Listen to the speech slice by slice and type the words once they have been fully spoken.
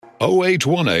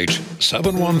0818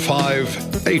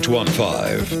 715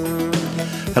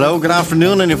 815. Hello, good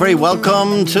afternoon, and you're very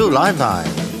welcome to Live Line.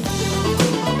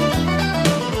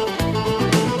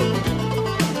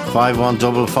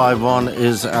 51551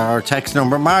 is our text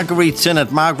number. Marguerite's in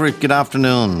it. Marguerite, good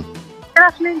afternoon. Good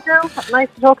afternoon, Joe. Nice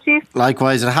to talk to you.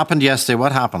 Likewise, it happened yesterday.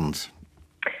 What happened?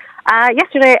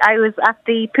 Yesterday, I was at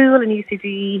the pool in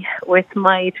UCD with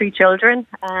my three children,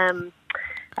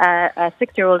 a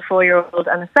 6-year-old, 4-year-old,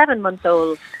 and a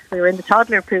 7-month-old. We were in the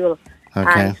toddler pool,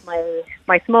 Okay. and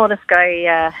my smallest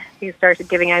guy, he started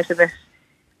giving out a bit.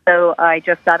 So I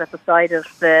just sat at the side of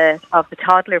the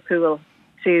toddler pool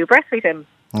to breastfeed him.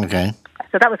 Okay.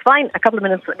 So that was fine. A couple of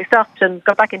minutes, we stopped and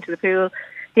got back into the pool.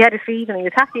 He had his feed and he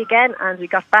was happy again, and we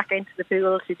got back into the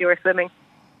pool to do our swimming.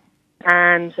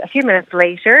 And a few minutes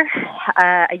later,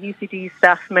 a UCD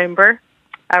staff member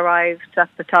arrived at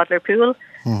the toddler pool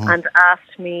and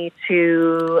asked me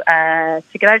to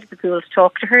get out of the pool to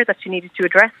talk to her, that she needed to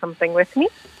address something with me.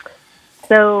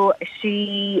 So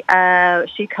she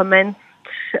commenced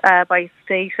by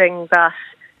stating that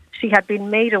she had been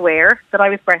made aware that I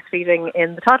was breastfeeding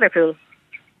in the toddler pool.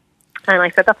 And I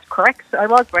said, that's correct. I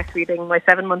was breastfeeding my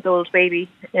 7-month-old baby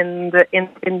in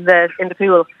the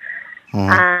pool.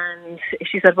 And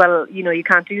she said, well, you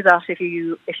can't do that. If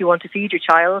you want to feed your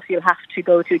child, you'll have to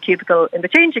go to a cubicle in the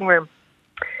changing room.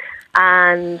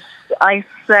 And I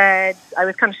said, I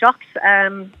was kind of shocked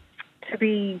to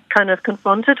be kind of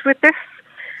confronted with this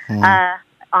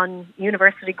on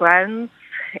university grounds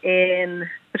in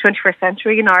the 21st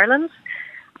century in Ireland.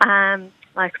 So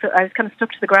I was kind of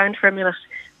stuck to the ground for a minute.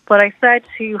 But I said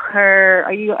to her,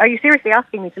 are you seriously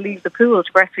asking me to leave the pool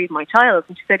to breastfeed my child?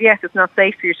 And she said, yes, it's not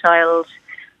safe for your child.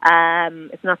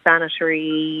 It's not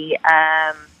sanitary.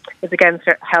 It's against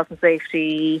health and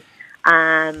safety.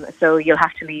 So you'll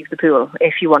have to leave the pool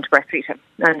if you want to breastfeed him.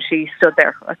 And she stood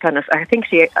there, I think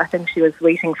she was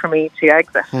waiting for me to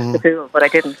exit the pool, but I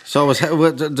didn't. So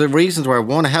the reasons were,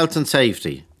 one, health and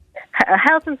safety.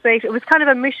 Health and safety. It was kind of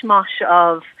a mishmash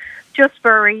of just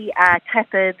very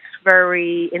tepid,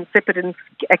 very insipid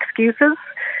excuses,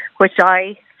 which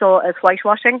I saw as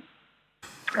whitewashing,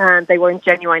 and they weren't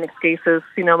genuine excuses.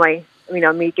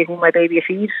 Me giving my baby a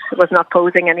feed was not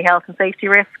posing any health and safety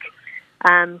risk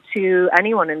to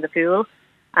anyone in the pool,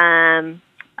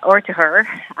 or to her.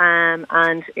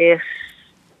 And if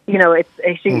she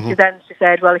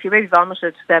said, well, if your baby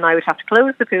vomited, then I would have to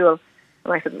close the pool.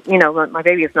 And I said, my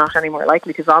baby is not any more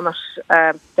likely to vomit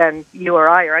than you or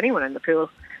I or anyone in the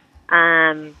pool.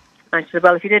 And she said,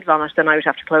 well, if you did vomit, then I would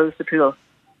have to close the pool.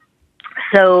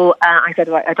 So I said,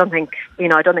 well, I don't think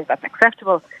that's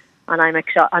acceptable. And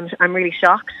I'm really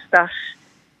shocked that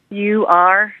you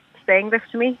are saying this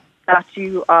to me, that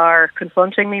you are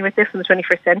confronting me with this in the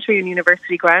 21st century in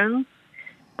university grounds,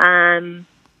 and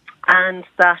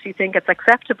that you think it's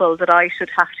acceptable that I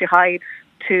should have to hide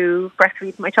to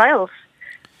breastfeed my child.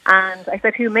 And I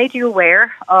said, who made you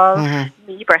aware of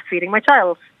me breastfeeding my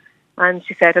child? And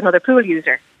she said, another pool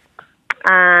user.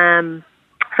 So I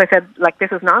said,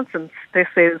 this is nonsense. This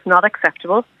is not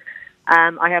acceptable.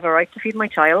 I have a right to feed my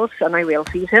child, and I will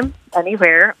feed him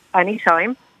anywhere,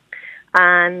 anytime.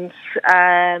 And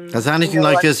has anything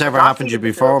like this ever happened to you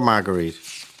before, Marguerite?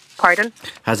 Pardon?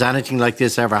 Has anything like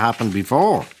this ever happened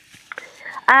before?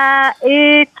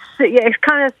 It's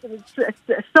kind of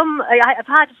I've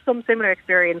had some similar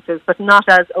experiences, but not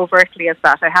as overtly as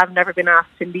that. I have never been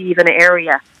asked to leave an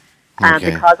area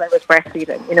because I was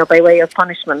breastfeeding, by way of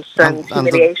punishment and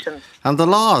humiliation. And the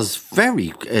law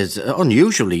is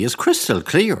unusually crystal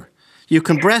clear. You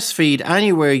can breastfeed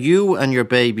anywhere you and your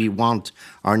baby want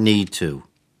or need to.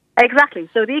 Exactly.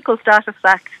 So the Equal Status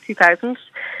Act 2000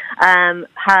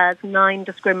 has 9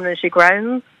 discriminatory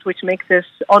grounds, which makes it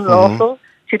unlawful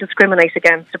to discriminate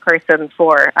against a person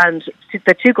for. And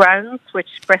the 2 grounds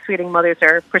which breastfeeding mothers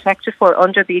are protected for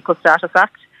under the Equal Status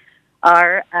Act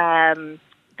are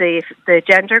the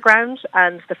gender ground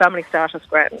and the family status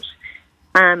ground.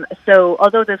 So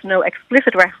although there's no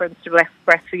explicit reference to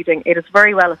breastfeeding, it is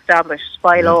very well established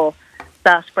by law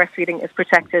that breastfeeding is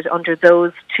protected under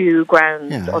those 2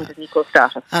 grounds under the Equal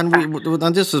Status and Act.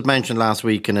 And this was mentioned last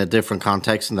week in a different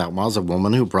context, and that was a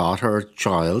woman who brought her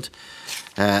child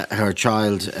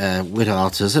with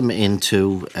autism in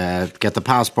to get the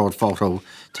passport photo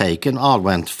taken. All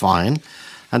went fine.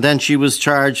 And then she was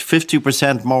charged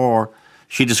 50% more.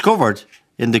 She discovered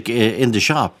in the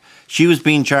shop, she was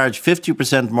being charged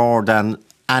 50% more than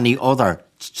any other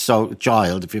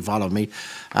child, if you follow me.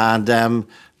 And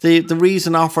the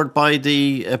reason offered by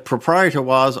the proprietor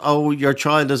was, oh, your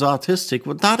child is autistic.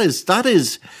 Well, that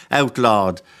is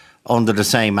outlawed under the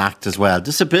same act as well.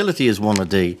 Disability is one of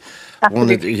the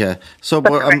Absolutely. Yeah. So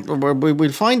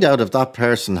we'll find out if that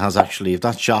person has actually, if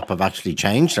that shop have actually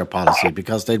changed their policy,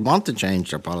 because they'd want to change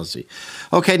their policy.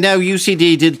 Okay, now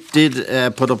UCD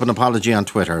did put up an apology on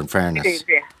Twitter, in fairness. It is,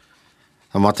 yeah.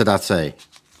 And what did that say?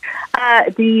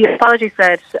 The apology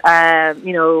said,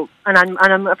 and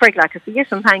I'm very glad to see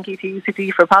it, and thank you to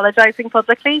UCD for apologising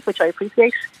publicly, which I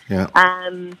appreciate. Yeah.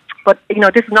 But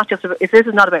this is not this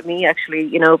is not about me,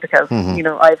 actually, because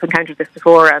I've encountered this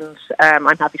before, and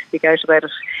I'm happy to speak out about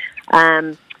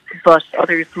it. But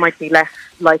others might be less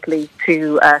likely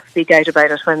to speak out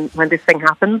about it when this thing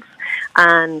happens.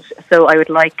 And so I would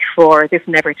like for this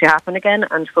never to happen again,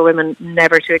 and for women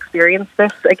never to experience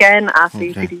this again at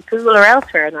the UCD pool or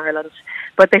elsewhere in Ireland.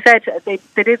 But they said they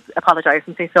did apologise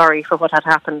and say sorry for what had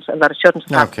happened, and that it shouldn't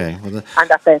have happened, and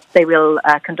that they will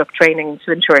conduct training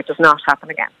to ensure it does not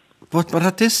happen again. But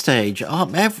at this stage,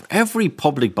 every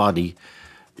public body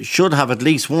should have at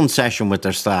least one session with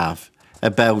their staff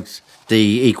about the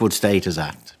Equal Status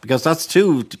Act, because that's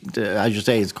too, as you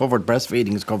say, it's covered,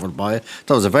 breastfeeding is covered by it.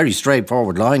 That was a very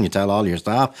straightforward line you tell all your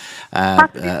staff.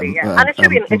 Absolutely, yeah. And it should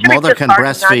be mother can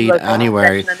breastfeed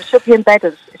anywhere. And it should be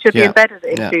embedded. It should be embedded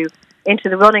into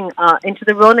the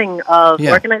running of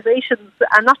organisations,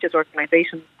 and not just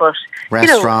organisations, but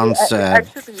restaurants,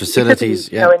 facilities.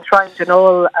 It should be, enshrined in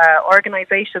all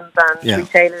organisations and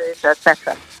retailers,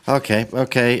 etc.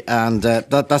 Okay, and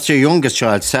that's your youngest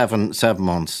child, 7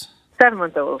 months. 7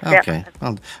 months old. Okay,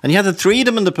 yeah. And you had the 3 of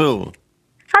them in the pool.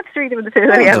 Had 3 of them in the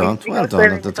pool. Well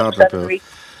done at the toddler pool.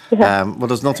 Well,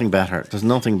 there's nothing better. There's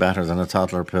nothing better than a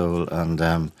toddler pool,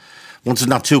 and once it's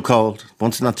not too cold,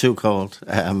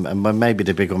 and maybe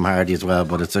they become hardy as well.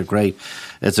 But it's a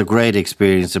great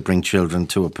experience to bring children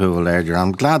to a pool earlier.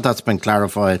 I'm glad that's been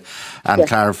clarified, and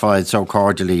clarified so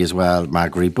cordially as well,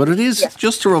 Marguerite. But it is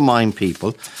just to remind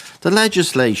people, the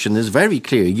legislation is very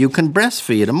clear. You can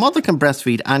breastfeed. A mother can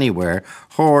breastfeed anywhere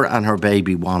her and her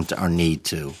baby want or need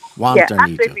to.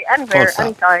 Absolutely. Anywhere,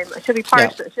 anytime. It should be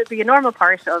It should be a normal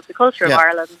part of the culture of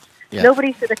Ireland. Yeah.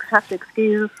 Nobody should have to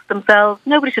excuse themselves.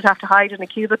 Nobody should have to hide in a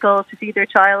cubicle to feed their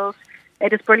child.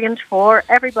 It is brilliant for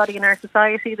everybody in our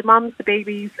society, the mums, the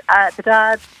babies, the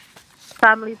dads,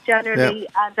 families generally,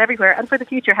 and everywhere. And for the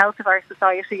future health of our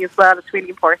society as well, it's really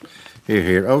important.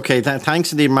 Here. Okay,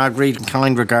 thanks indeed, Marguerite, and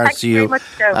kind regards to you. Very much,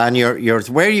 Joe. And you're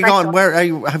where are you going? Where are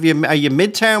you? Are you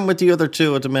midterm with the other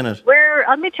two at the minute? We're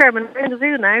on midterm and we're in the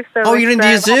zoo now. So you're in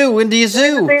the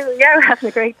zoo. Yeah, we're having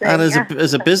a great day. And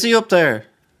is it busy up there?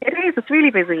 It is. It's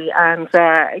really busy, and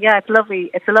it's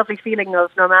lovely. It's a lovely feeling of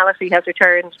normality has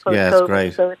returned. Yeah, it's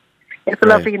great. So it's a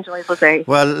lovely, enjoyable day.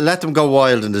 Well, let them go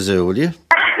wild in the zoo, will you?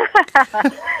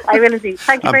 I will indeed.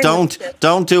 Thank you very much.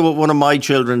 Don't do what one of my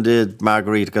children did,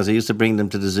 Marguerite, because I used to bring them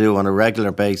to the zoo on a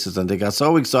regular basis, and they got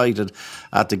so excited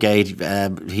at the gate.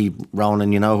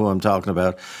 Ronan, you know who I'm talking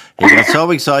about. He got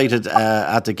so excited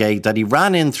at the gate that he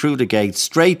ran in through the gate,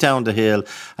 straight down the hill,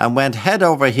 and went head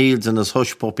over heels in his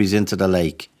hush puppies into the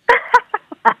lake.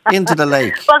 Into the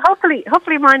lake. Well,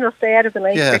 hopefully mine will stay out of the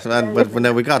lake. Yeah,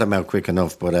 and we got him out quick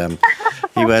enough, but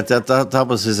he went. That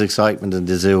was his excitement in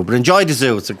the zoo. But enjoy the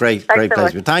zoo; it's a great place.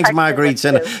 But thanks, Marguerite.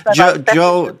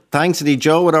 Joe, thanks indeed.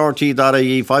 Joe at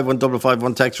RT.ie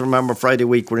 51551 text. Remember, Friday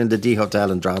week we're in the D Hotel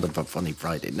in Drogheda for Funny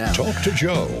Friday. Now, talk to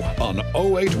Joe on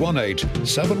 0818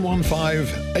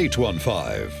 715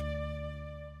 815.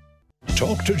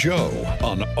 Talk to Joe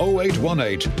on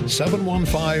 0818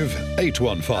 715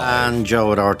 815. And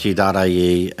Joe at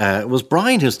RT.ie. It was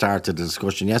Brian who started the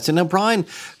discussion yesterday. Now, Brian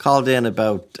called in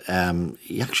about,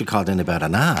 he actually called in about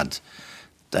an ad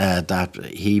that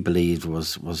he believed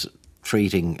was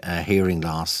treating hearing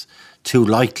loss too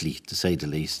lightly, to say the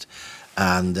least.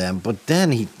 And but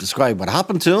then he described what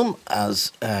happened to him,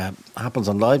 as happens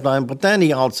on Liveline, but then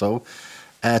he also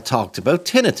talked about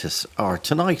tinnitus or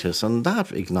tinnitus, and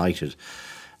that ignited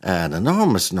an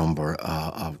enormous number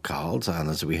of calls. And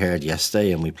as we heard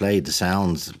yesterday, and we played the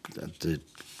sounds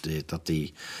that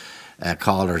the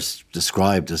callers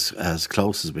described as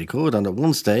close as we could. And at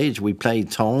one stage, we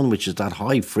played tone, which is that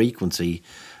high frequency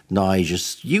noise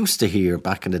you used to hear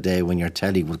back in the day when your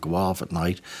telly would go off at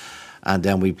night. And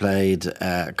then we played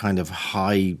kind of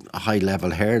high level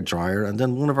hair dryer. And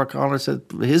then one of our callers said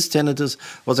his tinnitus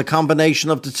was a combination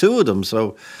of the two of them.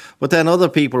 So, but then other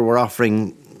people were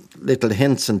offering little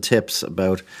hints and tips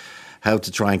about how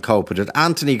to try and cope with it.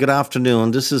 Anthony, good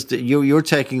afternoon. This is you're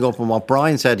taking up on what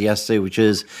Brian said yesterday, which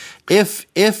is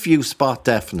if you spot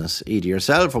deafness, either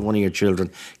yourself or one of your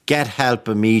children, get help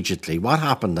immediately. What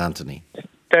happened, Anthony?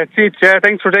 That's it. Yeah,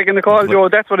 thanks for taking the call, Joe.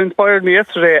 That's what inspired me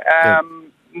yesterday.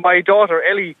 My daughter,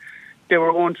 Ellie, they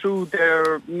were going through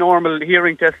their normal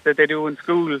hearing test that they do in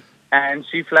school. and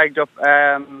she flagged up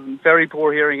very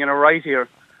poor hearing in her right ear.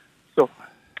 So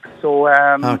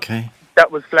Okay.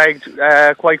 that was flagged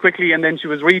quite quickly, and then she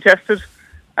was retested,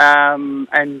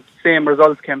 and same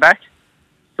results came back.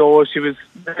 So she was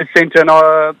sent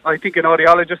to I think an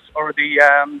audiologist, or the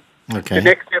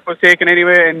next step was taken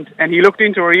anyway, and he looked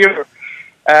into her ear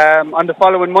on the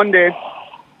following Monday,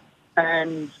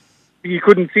 and he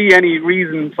couldn't see any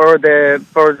reason for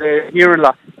the hearing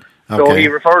loss. So he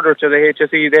referred her to the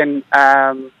HSE then,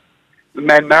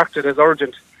 and marked it as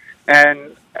urgent.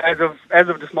 And as of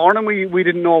this morning, we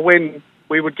didn't know when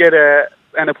we would get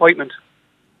an appointment,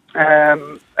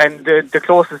 and the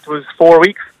closest was 4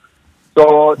 weeks.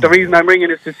 So the reason I'm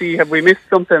ringing is to see, have we missed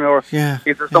something, or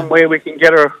is there some way we can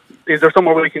get her? Is there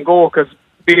somewhere we can go? Because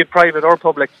be it private or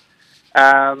public.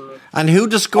 And who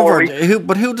discovered?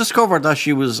 Who discovered that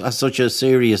she was such a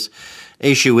serious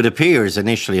issue? It appears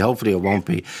initially. Hopefully, it won't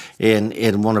be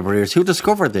in one of her ears. Who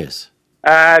discovered this?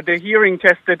 The hearing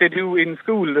test that they do in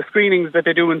school, the screenings that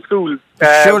they do in school.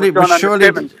 Surely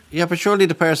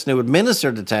the person who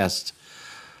administered the test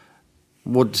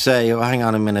would say, "Oh, hang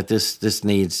on a minute, this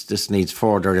needs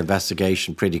further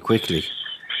investigation pretty quickly."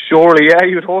 Surely, yeah,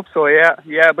 you'd hope so,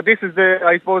 yeah. But this is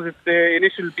I suppose it's the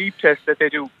initial beep test that they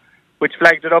do, which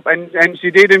flagged it up, and she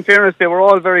did. In fairness, they were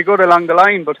all very good along the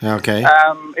line, but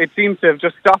it seems to have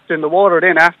just stopped in the water.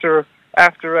 Then after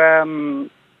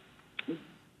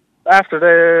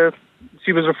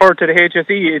she was referred to the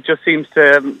HSE, it just seems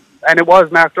to, and it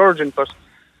was marked urgent, but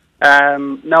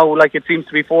now it seems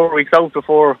to be 4 weeks out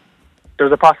before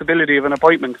there's a possibility of an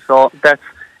appointment. So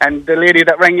and the lady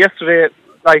that rang yesterday,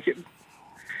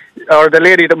 or the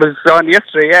lady that was on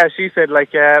yesterday, she said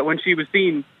when she was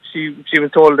seen, she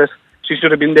was told that she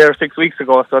should have been there 6 weeks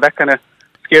ago. So that kind of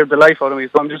scared the life out of me.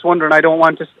 So I'm just wondering. I don't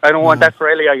want that for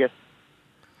Ellie, I guess.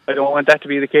 I don't want that to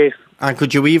be the case. And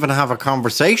could you even have a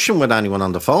conversation with anyone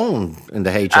on the phone in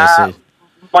the HSE?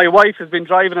 My wife has been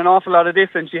driving an awful lot of this,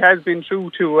 and she has been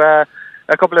through to a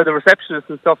couple of the receptionists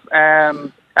and stuff.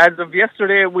 As of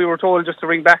yesterday, we were told just to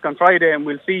ring back on Friday and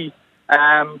we'll see.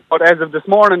 But as of this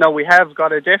morning now, we have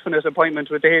got a definite appointment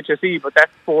with the HSE, but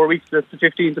that's 4 weeks. That's the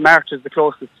 15th of March is the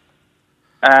closest.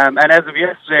 And as of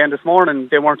yesterday and this morning,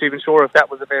 they weren't even sure if that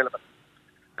was available,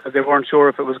 because they weren't sure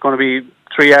if it was going to be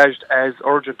triaged as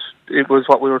urgent. It was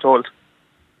what we were told.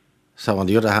 So on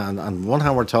the other hand, on one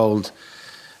hand, we're told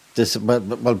this.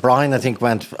 Well, Brian, I think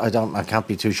went. I can't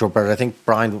be too sure, but I think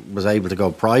Brian was able to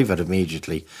go private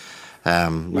immediately.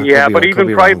 But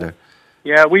even private.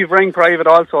 Yeah, we've rang private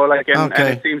also, and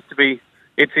it seems to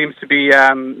be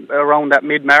around that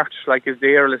mid-March, is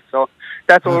the earliest. So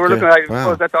that's what we're looking at. I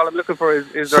suppose that's all I'm looking for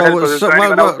is there help? Is there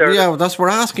anyone out there? Yeah, that's what we're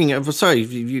asking. Sorry,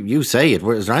 you say it.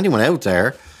 Is there anyone out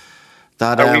there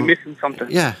that are we missing something?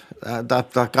 Yeah,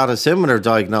 that got a similar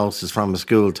diagnosis from a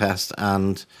school test,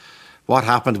 and what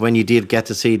happened when you did get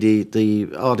to see the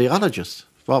audiologist?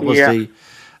 What was the?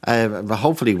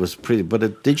 Hopefully it was pretty,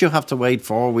 but did you have to wait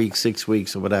 4 weeks, 6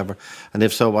 weeks, or whatever? And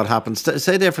if so, what happened?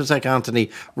 Stay there for a sec,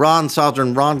 Anthony. Ron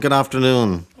Southern. Ron, good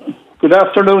afternoon. Good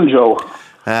afternoon, Joe.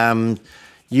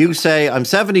 You say, I'm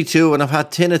 72 and I've had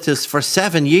tinnitus for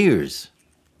 7 years.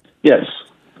 Yes.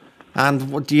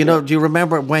 And do you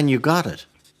remember when you got it?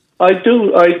 I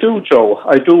do, Joe.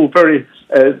 I do very.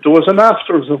 There was an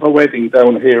afters of a wedding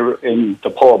down here in the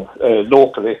pub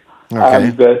locally,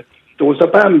 and there was a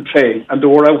band playing, and they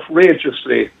were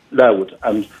outrageously loud,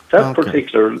 and that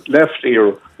particular left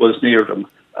ear was near them.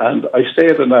 And I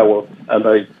stayed an hour, and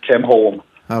I came home,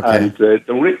 and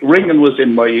the ringing was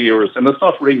in my ears, and it's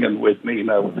not ringing with me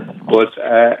now. But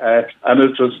and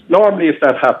it was normally, if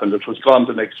that happened, it was gone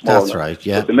the next morning. That's right.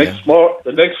 Yeah. But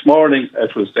the next morning,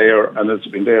 it was there, and it's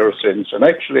been there since. And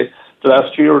actually, the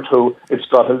last year or two, it's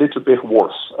got a little bit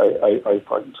worse. I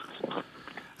find.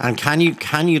 And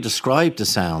can you describe the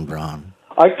sound, Ron?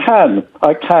 I can.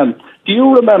 Do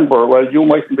you remember, well, you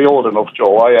mightn't be old enough,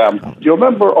 Joe, I am. Do you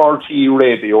remember RTE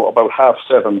Radio about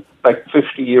 7:30,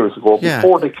 50 years ago,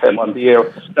 before they came on the air?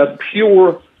 That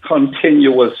pure,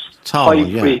 continuous,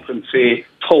 high-frequency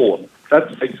tone.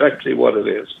 That's exactly what it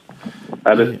is.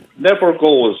 And it never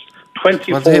goes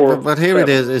 24. But here it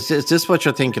is. Is this what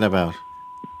you're thinking about?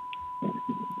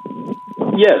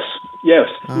 Yes.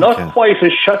 Okay. Not quite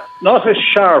as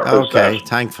sharp as that.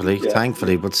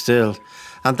 Thankfully, but still.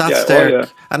 And that's there. Oh, yeah.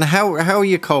 And how are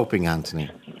you coping, Anthony?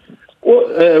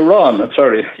 Well, Ron,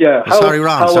 sorry. Yeah.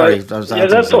 Sorry.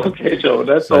 That's okay, Joe.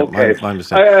 That's okay. My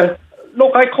mistake.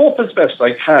 Look, I cope as best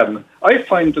I can. I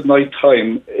find the night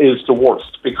time is the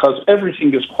worst because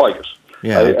everything is quiet.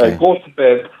 I go to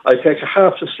bed, I take a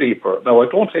half a sleeper. Now, I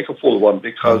don't take a full one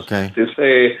because you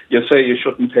say you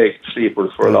shouldn't take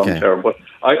sleepers for a long term, but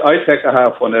I take a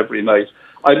half one every night.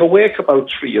 I'm awake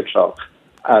about 3 o'clock,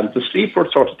 and the sleeper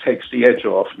sort of takes the edge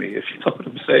off me, if you know what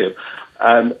I'm saying.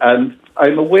 And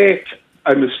I'm awake,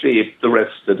 I'm asleep the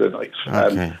rest of the night.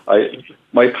 Okay. And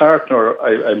my partner,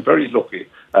 I'm very lucky.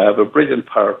 I have a brilliant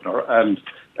partner, and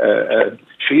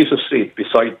she's asleep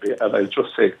beside me, and I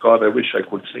just say, God, I wish I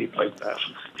could sleep like that.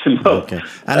 You know? Okay.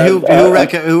 And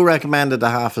who recommended the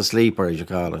half a sleeper, as you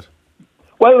call it?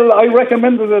 Well, I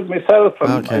recommended it myself,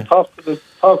 and I talked to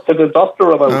the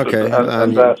doctor about it.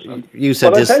 And that. You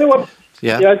said this. I tell you what,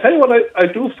 I tell you what I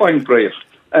do find great.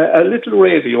 A little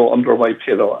radio under my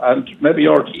pillow, and maybe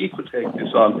RTE could take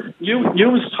this on.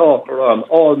 News talk are on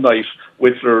all night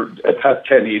with their Pat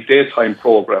Kenny daytime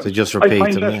program. So just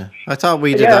repeat them. I thought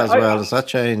we did that as well. Has that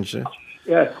changed?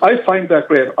 Yeah, I find that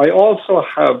great. I also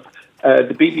have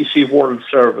the BBC World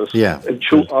Service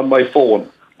on my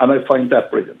phone, and I find that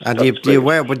brilliant. And do you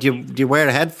wear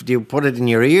a head? Do you put it in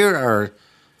your ear or?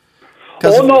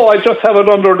 Oh no, I just have it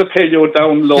under the pillow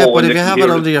down low. Yeah, but if you have it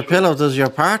under your pillow, does your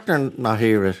partner not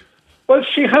hear it? Well,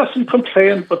 she hasn't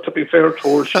complained, but to be fair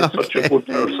to her, she's such a good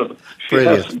person.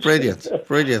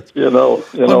 Brilliant. You know.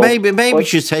 Well, maybe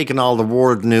she's taken all the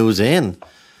world news in.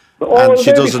 And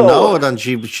she doesn't know it, and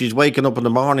she's waking up in the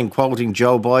morning quoting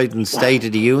Joe Biden's State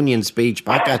of the Union speech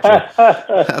back at you.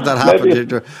 That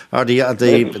happened, or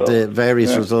the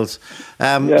various results.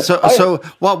 Ron,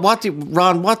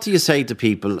 what do you say to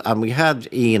people? And we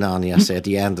had Ian on yesterday at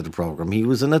the end of the program. He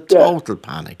was in a total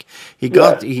panic. He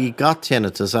got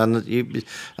tinnitus, and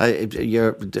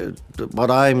what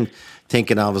I'm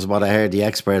thinking of is what I heard the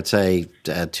expert say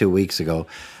 2 weeks ago.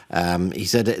 He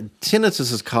said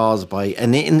tinnitus is caused by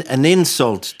an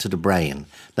insult to the brain.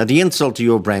 Now, the insult to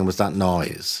your brain was that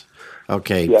noise.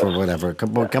 Okay, for whatever. It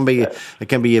can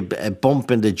be a bump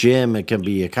in the gym. It can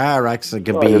be a car accident.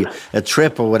 It can be a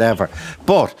trip or whatever.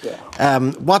 But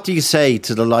what do you say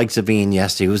to the likes of Ian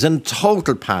yesterday, who's in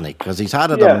total panic because he's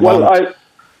had it a month?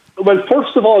 Well,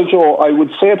 first of all, Joe, I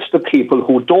would say to the people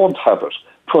who don't have it,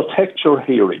 protect your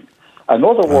hearing. In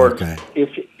other words,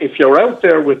 if you're out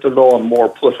there with the lawnmower,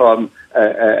 put on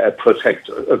ear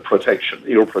protection.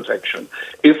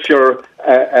 If you're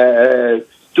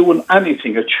doing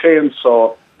anything, a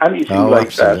chainsaw, anything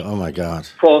like that. Oh my God!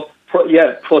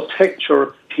 Protect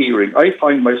your hearing. I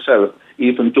find myself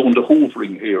even doing the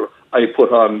hoovering here. I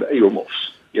put on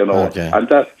earmuffs, and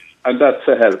that's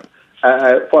a help.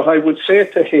 What I would say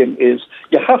to him is,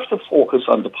 you have to focus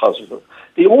on the positive.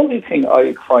 The only thing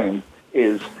I find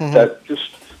is that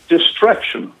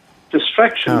distraction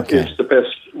is the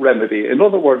best remedy. In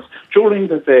other words, during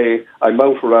the day, I'm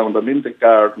out around, I'm in the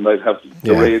garden, I'd have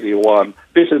the radio on,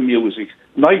 bit of music.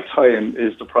 Nighttime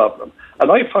is the problem.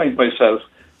 And I find myself,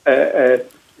 the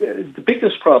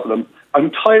biggest problem,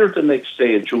 I'm tired the next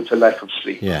day due to lack of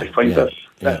sleep. I find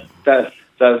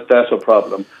that's a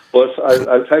problem. But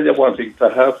I'll tell you one thing, to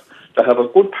have a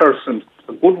good person,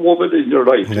 a good woman in your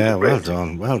life. Yeah, well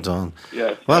done.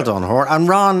 Yeah, well done, Hor. And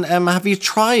Ron, have you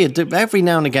tried? Every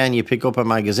now and again, you pick up a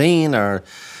magazine or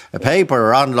a paper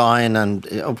or online, and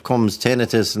up comes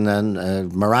tinnitus, and then a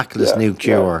miraculous new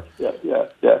cure. Yeah.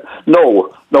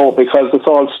 No, because it's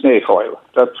all snake oil.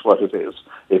 That's what it is.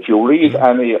 If you read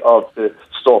any of the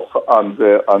stuff on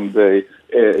the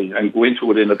and go into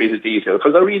it in a bit of detail,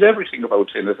 because I read everything about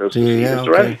tinnitus. Is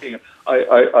there anything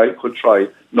I could try?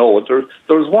 No,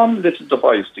 there's one little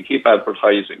device to keep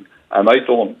advertising, and I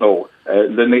don't know,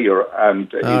 Linear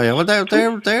and... well,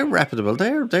 they're reputable.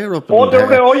 They're up in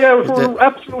we're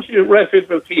absolutely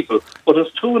reputable people, but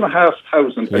it's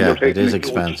 2,500. It is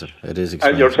expensive.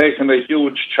 And you're taking a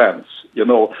huge chance.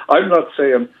 I'm not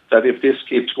saying that if this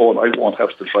keeps going, I won't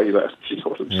have to try that. You know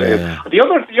what I'm saying? Yeah. The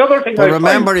other thing. But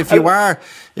remember, if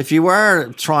you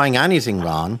were trying anything,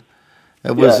 Ron,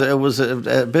 it was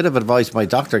a bit of advice my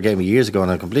doctor gave me years ago in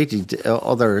a completely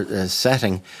other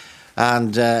setting.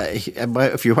 And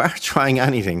if you are trying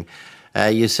anything,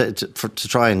 you said to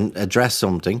try and address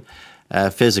something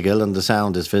physical, and the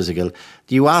sound is physical.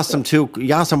 You ask them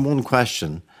You ask them one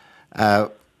question.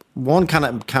 One,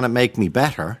 can it make me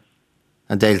better?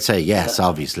 And they'll say yes,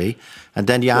 obviously. And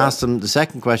then you ask them the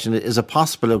second question: is it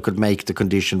possible it could make the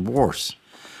condition worse?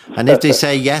 And if they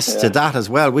say yes to that as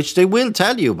well, which they will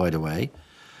tell you, by the way.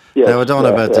 Yes, now, I don't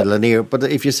know about the Linear, but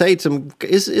if you say to them,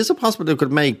 is it possible it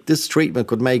could make, this treatment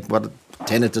could make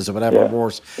tinnitus or whatever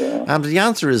worse? And the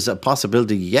answer is a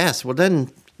possibility, yes. Well,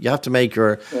 then you have to make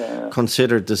your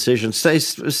considered decision.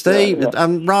 Stay.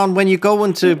 And Ron, when you go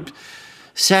into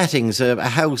settings, a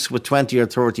house with 20 or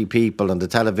 30 people, and the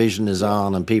television is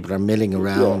on, and people are milling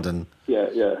around, and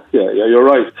You're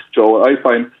right, Joe. I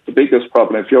find the biggest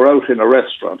problem if you're out in a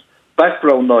restaurant.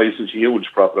 Background noise is a huge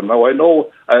problem. Now, I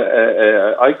know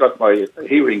I got my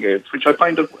hearing aids, which I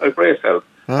find a great help.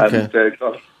 Okay.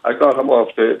 And I got them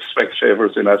off the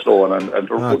Specsavers in Athlone, and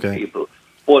they're good people.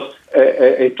 But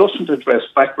it doesn't address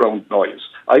background noise.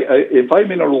 If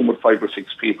I'm in a room with 5 or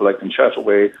 6 people, I can chat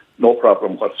away, no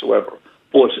problem whatsoever.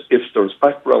 But if there's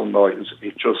background noise,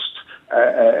 it just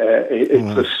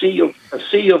it's a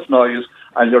sea of noise,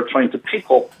 and you're trying to pick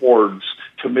up words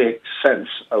to make sense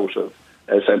out of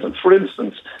a sentence. For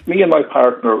instance, me and my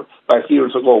partner back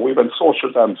years ago, we went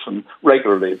social dancing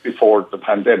regularly before the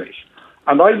pandemic.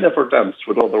 And I never danced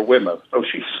with other women. Now,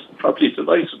 she's probably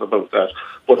delighted about that.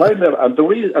 But I never, and the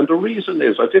reason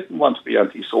is I didn't want to be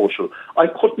antisocial. I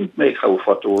couldn't make out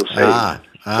what they were saying.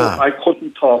 So I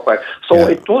couldn't talk back. So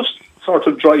it does sort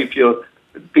of drive you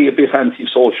be a bit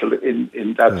antisocial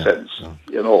in that sense,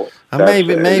 you know. And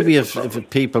maybe if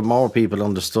more people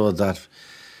understood that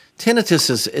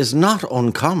tinnitus is not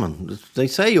uncommon. They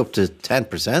say up to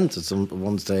 10% at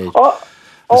one stage.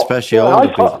 Especially older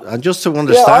people. And just to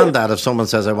understand that if someone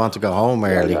says, I want to go home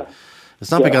early,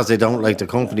 it's not because they don't like the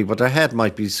company, but their head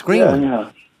might be screaming.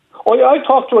 I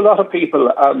talk to a lot of people,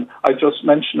 and I just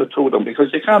mention it to them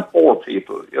because you can't bore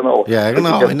people, you know. Yeah, I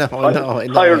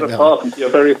know. Tired of talking to you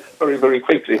very, very, very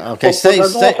quickly. Okay, but an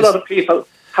awful lot of people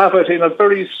have it in a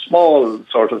very small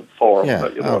sort of form.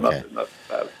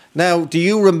 Now, do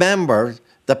you remember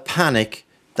the panic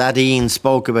that Ian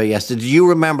spoke about yesterday? Do you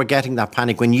remember getting that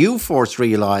panic when you first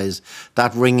realised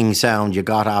that ringing sound you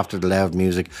got after the loud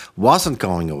music wasn't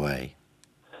going away?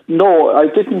 No, I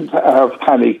didn't have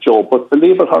panic, Joe, but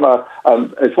believe it or not,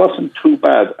 it wasn't too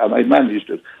bad, and I managed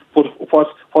it. But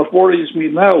what worries me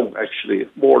now, actually,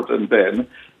 more than then,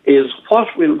 is what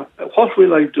will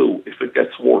I do if it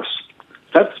gets worse?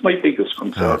 That's my biggest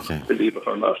concern, believe it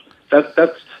or not.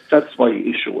 That's my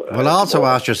issue. Well, also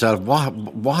ask yourself, what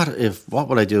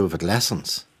will I do if it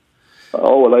lessens?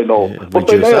 Oh, well, I know.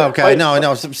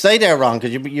 No. Stay there, Ron,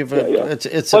 because you've. But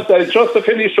just to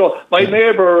finish, my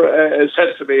neighbour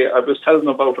said to me, I was telling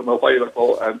about him a while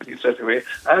ago, and he said to me,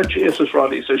 Jesus,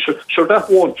 Ron, he said, sure, that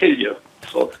won't kill you.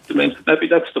 So, I mean, maybe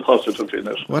that's the positive in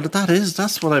it. Well,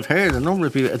 that's what I've heard. A number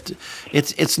of people,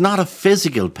 it's not a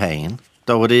physical pain,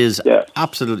 though it is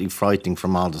absolutely frightening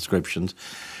from all descriptions.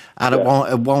 And it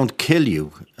won't kill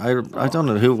you. I don't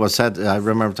know who was said. I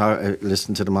remember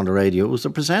listening to them on the radio. It was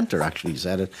the presenter actually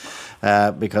said it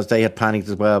because they had panicked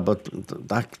as well. But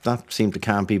that seemed to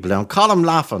calm people down. Colin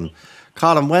Laughlin.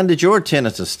 Colin, when did your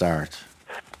tinnitus start?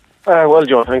 Well,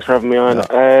 Joe, thanks for having me on.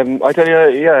 I tell you,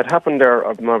 it happened there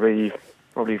probably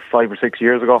 5 or 6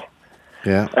 years ago.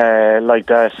 Yeah. Like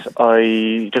that,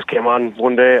 I just came on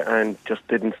one day and just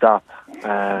didn't stop.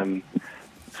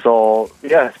 So,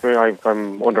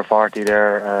 I'm under 40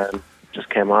 there, just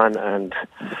came on, and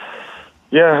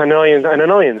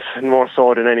annoyance, more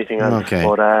so than anything else. Okay.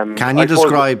 But, can you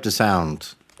describe the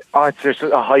sound? It's just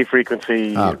a high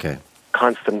frequency,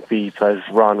 constant beat, as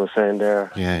Ron was saying there.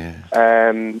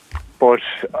 But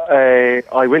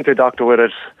I went to a doctor with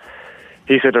it.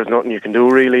 He said there's nothing you can do,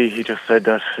 really. He just said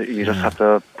that you just have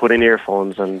to put in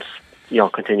earphones and,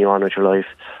 continue on with your life.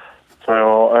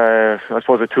 So I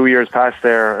suppose 2 years passed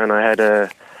there, and I had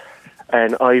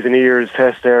an eyes and ears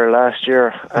test there last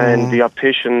year, and the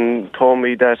optician told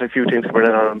me that a few things were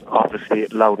going on. Obviously,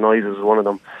 loud noises was one of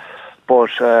them,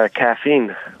 but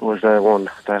caffeine was the one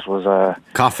that was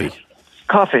coffee.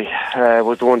 Coffee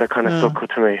was the one that kind of stuck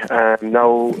to me.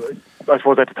 Now, I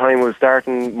suppose at the time I was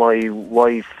starting, my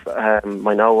wife,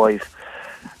 my now wife,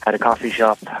 had a coffee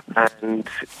shop, and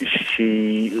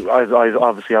I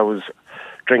was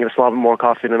drinking a small bit more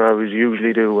coffee than I would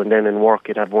usually do, and then in work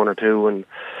you'd have one or two, and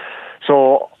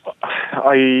so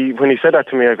when he said that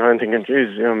to me, I kind of thinking,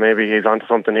 geez, maybe he's onto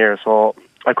something here. So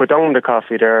I cut down the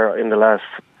coffee there in the last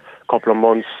couple of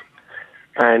months,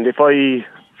 and if I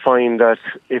find that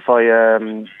if I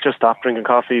just stop drinking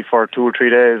coffee for 2 or 3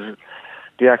 days,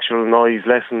 the actual noise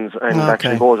lessens and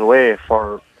actually goes away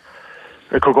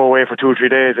it could go away for 2 or 3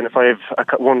 days, and if I have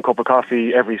one cup of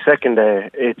coffee every second day,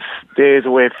 it stays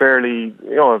away fairly,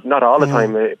 not all the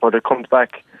time, but it comes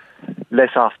back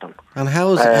less often. And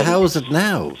how is it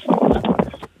now?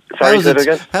 Sorry, say it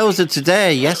again? How is it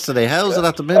today, yesterday? How is it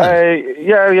at the minute?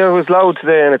 It was loud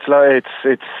today, and it's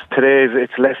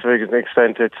less of an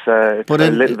extent. It's a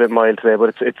little bit mild today,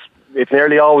 but it's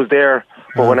nearly always there.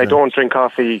 But when I don't drink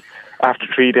coffee after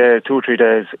 2 or 3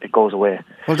 days, it goes away.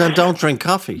 Well, then don't drink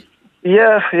coffee.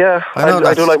 Yeah.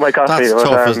 I do like my coffee. That's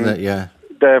tough, isn't it? Yeah.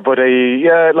 But when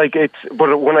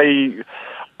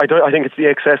I think it's the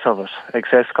excess of it.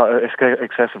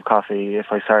 Excessive coffee.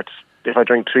 If I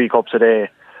drink 3 cups a day,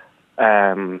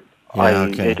 it'll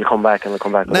come back and it'll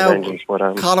come back with a vengeance.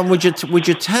 But Colin, would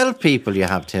you tell people you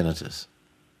have tinnitus?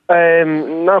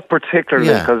 Not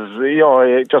particularly, because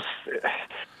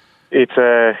it's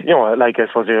like I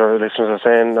suppose your listeners are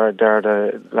saying, or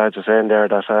the lads are saying there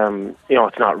that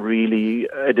it's not really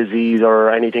a disease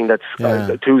or anything that's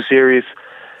too serious.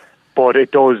 But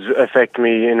it does affect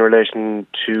me in relation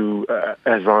to,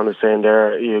 as Ron was saying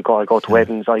there, I go to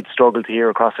weddings, I'd struggle to hear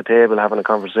across the table having a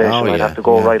conversation. I'd have to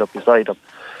go right up beside them.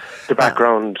 The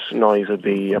background noise would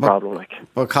be a problem.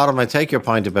 But Colin, I take your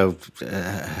point about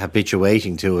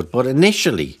habituating to it. But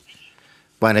initially,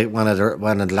 when it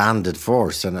landed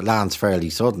first, and it lands fairly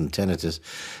sudden, tinnitus,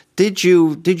 did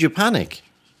you panic?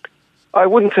 I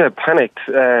wouldn't say I panicked.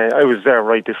 I was there,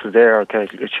 right, this was there, okay,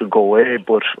 it should go away,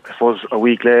 but I suppose a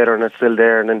week later and it's still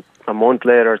there, and then a month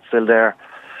later it's still there.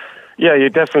 Yeah, you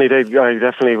definitely did. I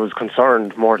definitely was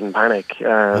concerned more than panic.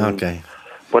 Okay.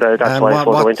 But that's why I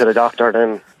suppose I went to the doctor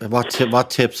then. What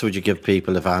tips would you give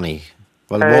people, if any?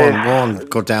 Well, one,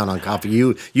 cut down on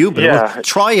coffee.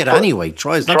 Try it anyway. It's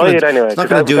not going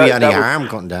to do you any harm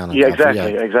cutting down on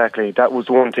coffee. Exactly. That was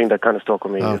one thing that kind of stuck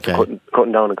with me, is cutting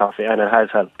down on coffee, and it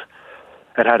has helped.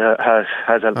 It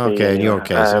has helped me. Okay, in your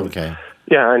case, okay.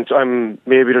 Yeah, and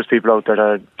maybe there's people out there that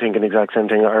are thinking the exact same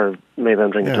thing, or maybe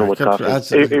I'm drinking too much coffee.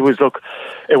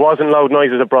 It wasn't loud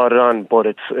noises that brought it on, but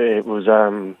it's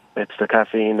the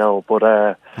caffeine now. But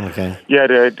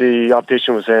the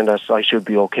optician was saying that I should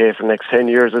be okay for the next 10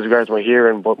 years as regards my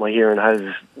hearing, but my hearing has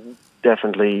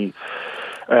definitely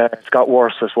it's got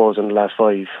worse, I suppose, in the last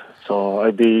 5. So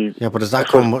I'd be. Yeah, but does that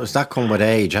come with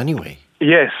age anyway?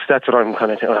 Yes, that's what I'm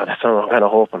kind of. That's what I'm kind of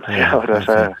hoping.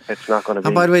 It's not going to be.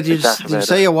 And by the way, did you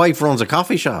say your wife runs a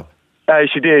coffee shop?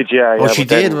 She did, yeah. Oh, she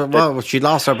did. Well, she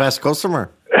lost her best customer.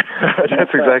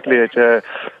 That's exactly it.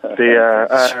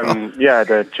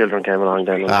 The children came along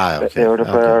then. They were the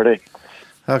priority.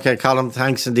 Okay, Colin,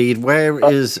 thanks indeed. Where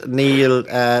is Neil?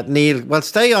 Neil, well,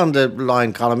 stay on the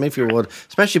line, Colin, if you would.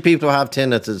 Especially people who have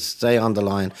tinnitus, stay on the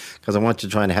line, because I want you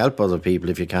to try and help other people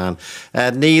if you can.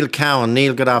 Neil Cowan.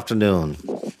 Neil, good afternoon.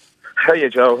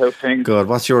 Hiya, Joe. How's things? Good.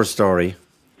 What's your story?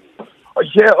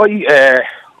 I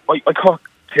caught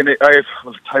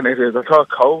tinnitus. I caught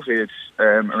COVID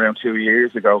around 2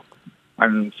 years ago,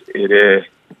 and it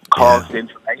caused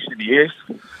inflammation in the ears.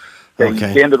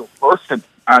 They ended up bursting.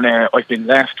 And I've been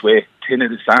left with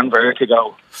tinnitus and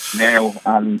vertigo now,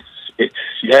 and it's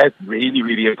really,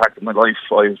 really impacted my life.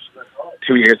 2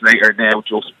 years later now,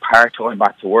 just part-time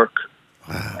back to work.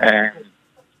 Wow.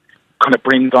 Kind of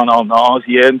brings on all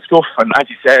nausea and stuff. And as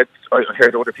you said, I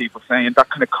heard other people saying that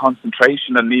kind of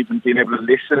concentration and even being able to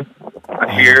listen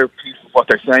and hear people what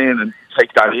they're saying and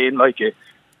take that in, like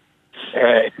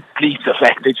sleep's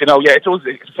affected. It does.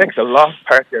 It affects a lot of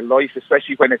part of your life,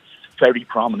 especially when it's very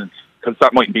prominent. Because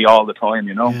that mightn't be all the time,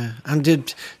 Yeah. And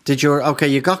did you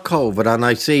got COVID, and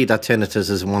I see that tinnitus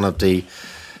is one of the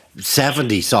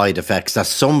 70 side effects that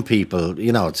some people,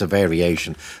 it's a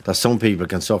variation, that some people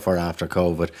can suffer after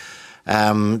COVID.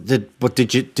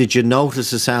 Did you notice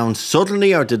the sound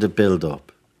suddenly, or did it build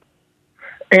up?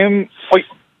 It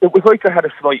was like I had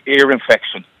a slight ear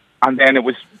infection, and then it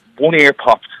was one ear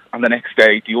popped, and the next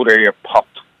day the other ear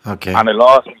popped. Okay. And I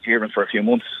lost my hearing for a few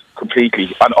months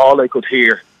completely, and all I could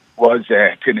hear was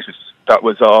tinnitus. That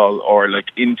was all, or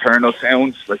like internal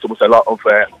sounds. Like there was a lot of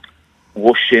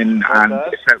whooshing, and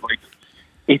it felt like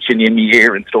itching in the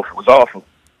ear and stuff. It was awful.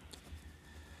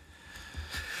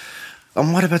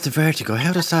 And what about the vertigo?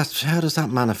 How does that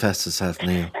manifest itself,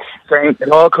 Neil? It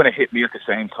all kind of hit me at the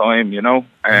same time,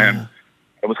 I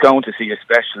was going to see a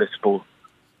specialist, but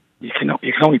you can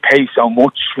only pay so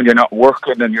much when you're not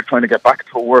working and you're trying to get back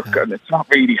to work, and it's not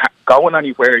really going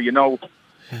anywhere, Yeah.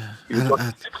 You just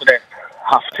kind of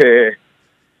have to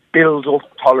build up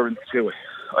tolerance to it,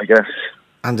 I guess.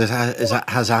 And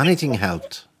has anything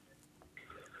helped?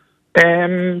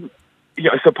 I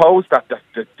suppose that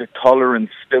the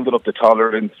tolerance, building up the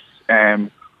tolerance. I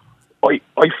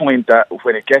find that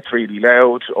when it gets really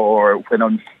loud, or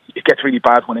when it gets really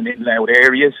bad when I'm in loud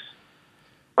areas,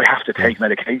 I have to take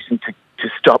medication to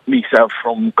stop myself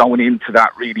from going into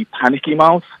that really panicky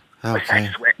mode. Okay. I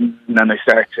start sweating, and I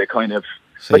start to kind of.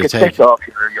 So it sets off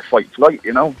your fight flight,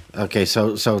 Okay,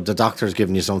 so the doctor's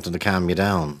giving you something to calm you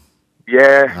down.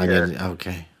 Yeah.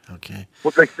 Okay.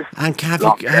 But and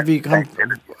have you gone?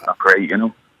 It's not great,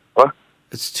 What?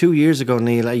 It's 2 years ago,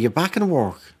 Neil. Are you back in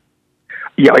work?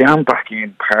 Yeah, I am back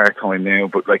in part-time now,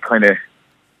 but kind of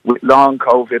with long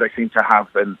COVID, I seem to have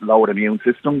a lower immune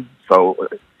system, so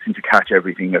I seem to catch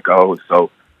everything that goes.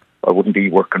 So I wouldn't be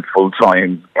working full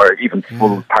time or even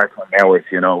full part time hours.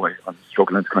 You know, I'm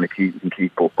struggling to kind of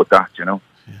keep up with that. You know.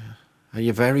 Yeah. Are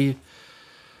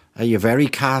you very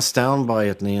cast down by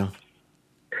it, Neil?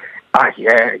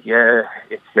 Yeah.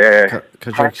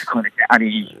 It's hard to kind of get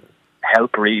any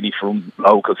help really from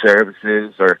local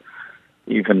services, or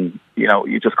even, you know,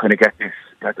 you just kind of get this.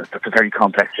 That's a very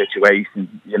complex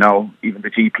situation. You know, even the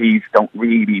GPs don't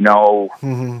really know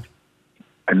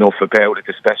enough about it.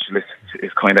 The specialist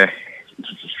is kind of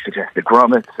suggested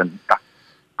grommets, and that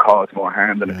caused more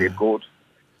harm than it did good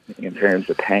in terms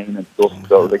of pain and stuff.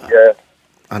 So,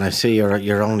 And I see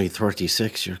you're only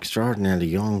 36. You're extraordinarily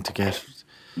young to get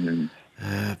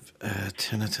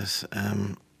tinnitus.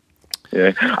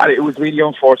 Yeah, and it was really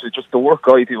unfortunate. Just the work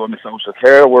I do, I'm a social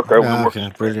care worker. I work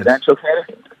in residential care,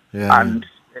 and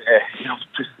you know,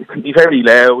 just, it can be very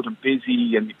loud and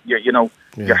busy, and you're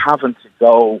having to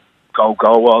go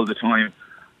all the time.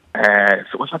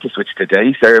 So I had to switch to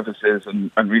day services and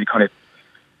really kind of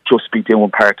just be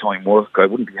doing part-time work. I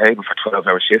wouldn't be able for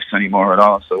 12-hour shifts anymore at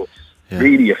all. So it's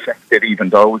really affected even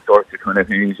those sorts of kind of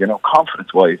things. You know,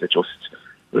 confidence-wise, it just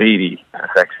really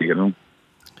affects you. You know.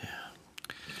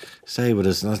 Stay with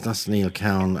us. That's Neil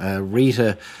Cowan.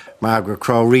 Rita, Margaret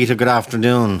Crowe. Rita, good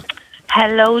afternoon.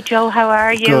 Hello, Joe. How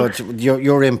are you? Good.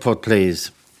 Your input,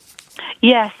 please.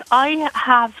 Yes, I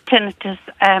have tinnitus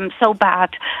so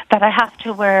bad that I have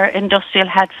to wear industrial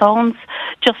headphones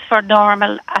just for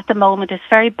normal. At the moment, it's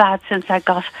very bad since I've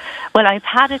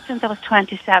had it since I was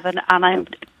 27 and I'm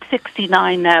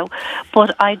 69 now,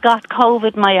 but I got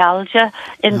COVID myalgia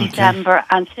in December,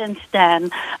 and since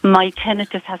then my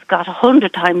tinnitus has got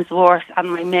 100 times worse,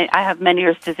 and I have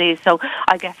Meniere's disease, so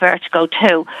I get vertigo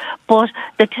too. But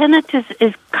the tinnitus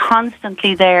is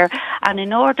constantly there, and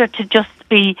in order to just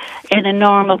be in a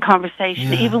normal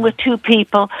conversation, even with two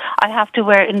people, I have to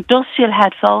wear industrial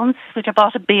headphones, which I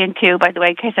bought at B&Q, by the way,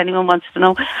 in case anyone wants to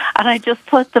know, and I just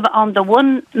put them on the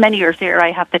one Meniere's ear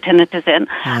I have the tinnitus in,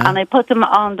 and I put them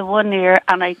on the one ear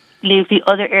and I leave the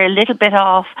other ear a little bit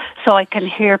off so I can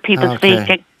hear people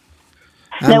speaking.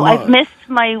 Now, I've missed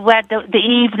the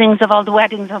evenings of all the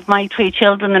weddings of my 3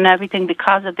 children and everything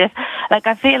because of this. Like,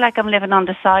 I feel like I'm living on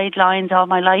the sidelines all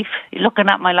my life, looking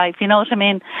at my life, you know what I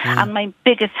mean? And my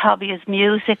biggest hobby is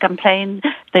music. I'm playing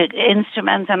the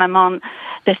instruments, and I'm on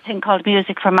this thing called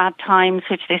Music for Mad Times,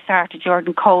 which they started during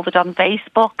COVID on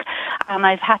Facebook. And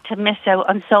I've had to miss out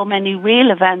on so many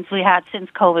real events we had since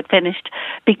COVID finished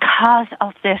because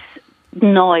of this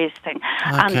noise thing.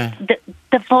 And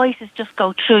the voices just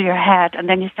go through your head, and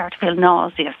then you start to feel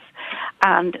nauseous.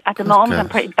 And at the moment I'm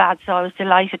pretty bad, so I was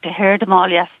delighted to hear them all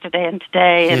yesterday and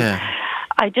today, and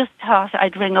I just thought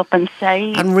I'd ring up and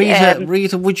say. And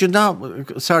Rita, would you not,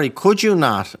 could you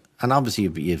not, and obviously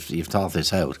you've thought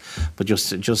this out, but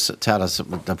just tell us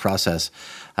the process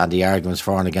and the arguments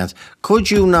for and against.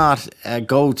 Could you not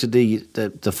go to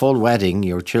the full wedding,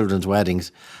 your children's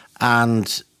weddings,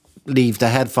 and leave the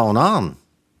headphone on?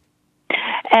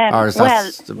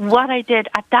 What I did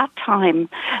at that time,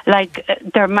 like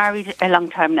they're married a long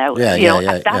time now.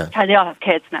 At that time, they all have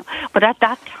kids now. But at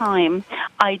that time,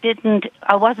 I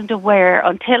wasn't aware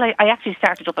until I actually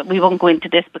started up. We won't go into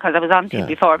this because I was on to you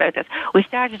before about this. We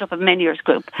started up a Meniere's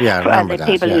group. So,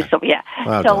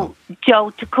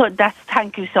 Joe,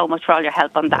 thank you so much for all your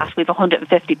help on that. We've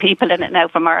 150 people in it now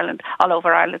from Ireland, all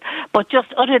over Ireland. But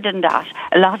just other than that,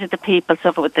 a lot of the people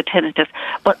suffer with the tinnitus.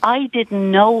 But I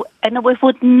didn't know, and it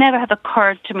would never have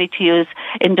occurred to me to use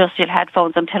industrial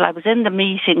headphones until I was in the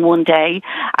meeting one day,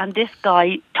 and this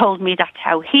guy told me that's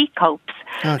how he copes.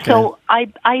 So I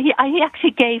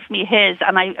actually gave me his,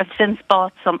 and I've since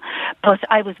bought some, but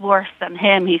I was worse than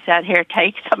him. He said, "Here,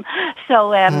 take some."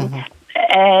 So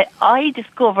I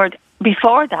discovered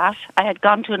before that I had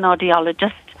gone to an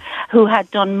audiologist who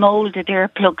had done moulded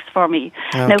earplugs for me.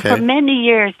 Now, for many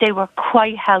years they were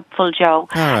quite helpful, Joe.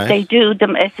 They do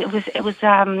them. It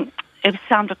was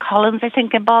Sandra Collins, I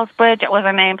think, in Ballsbridge. It was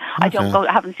her name. I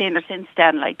haven't seen her since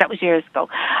then. Like, that was years ago.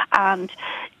 And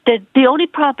the only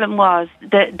problem was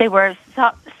that they were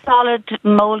solid,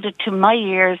 moulded to my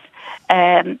ears,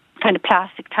 kind of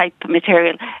plastic type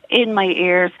material in my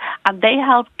ears, and they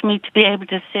helped me to be able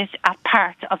to sit at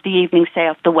part of the evening, say,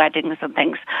 of the weddings and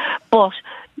things. But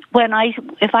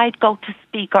if I'd go to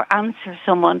speak or answer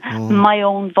someone, my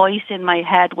own voice in my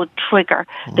head would trigger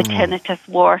the tinnitus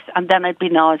worse, and then I'd be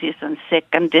nauseous and sick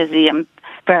and dizzy and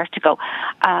vertigo.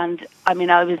 And I mean,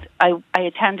 I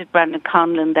attended Brendan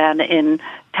Conlon then in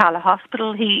Tala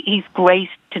Hospital. He's great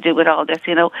to do with all this,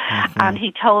 you know. And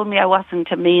he told me I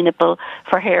wasn't amenable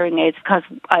for hearing aids because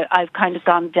I've kind of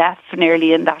gone deaf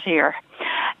nearly in that ear.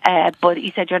 But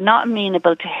he said, you're not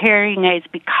amenable to hearing aids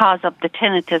because of the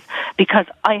tinnitus, because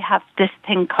I have this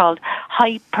thing called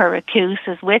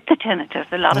hyperacusis with the tinnitus.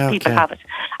 A lot of people have it,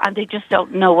 and they just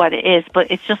don't know what it is, but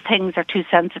it's just things are too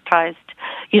sensitized,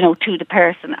 to the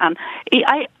person. And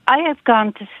I have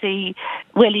gone to see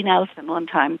Willie Nelson one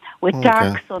time with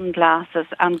dark sunglasses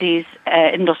and these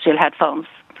industrial headphones.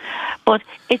 But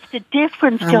it's the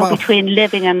difference, Joe, between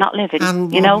living and not living,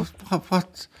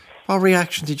 What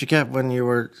reaction did you get when you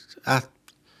were at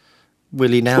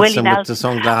Willie Nelson with the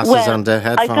sunglasses and the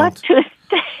headphones?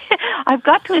 I've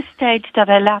got to a stage that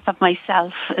I laugh at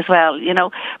myself as well,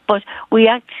 But we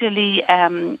actually,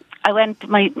 I went,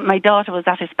 my daughter was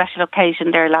at a special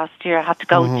occasion there last year I had to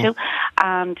go to,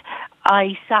 and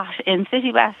I sat in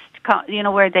City West,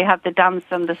 where they have the dance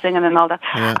and the singing and all that,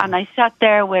 and I sat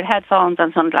there with headphones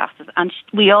and sunglasses, and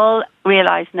we all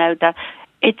realise now that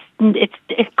it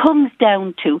comes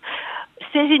down to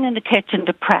sitting in the kitchen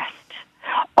depressed,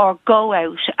 or go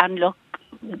out and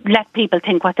let people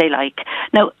think what they like.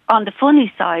 Now, on the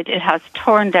funny side, it has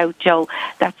turned out, Joe,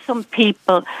 that some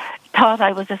people thought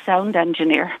I was a sound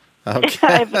engineer. Okay.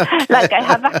 I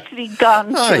have actually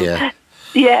gone to...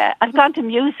 Yeah, I've gone to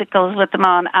musicals with them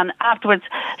on, and afterwards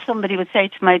somebody would say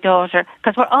to my daughter,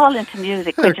 because we're all into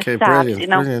music, which is sad,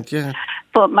 brilliant, yeah.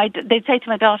 But they'd say to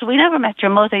my daughter, we never met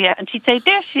your mother yet, and she'd say,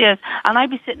 there she is, and I'd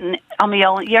be sitting on my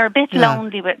own. You're a bit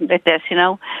lonely with this,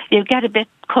 you get a bit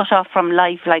cut off from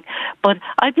life, but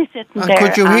I'd be sitting there.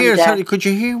 Could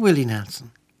you hear Willie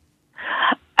Nelson?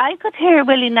 I could hear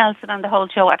Willie Nelson on the whole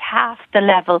show at half the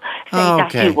level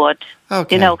that you would,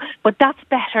 but that's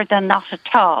better than not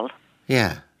at all.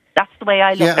 Yeah. That's the way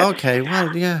I look at it. Okay,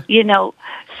 well, yeah.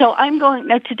 So I'm going,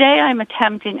 now today I'm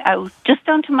attempting out just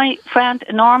onto my friend,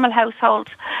 a normal household,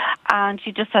 and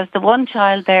she just has the one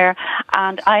child there,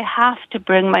 and I have to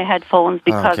bring my headphones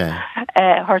because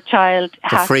her child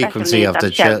has the frequency of the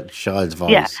child's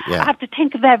voice. Yeah, I have to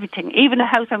think of everything, even a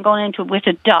house I'm going into with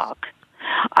a dog.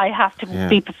 I have to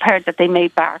be prepared that they may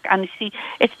bark. And you see,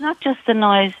 it's not just the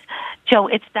noise, Joe,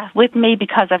 it's that with me,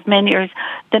 because I've many years,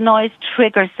 the noise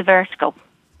triggers the vertigo.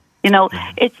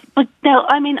 But now,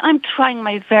 I'm trying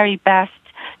my very best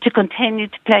to continue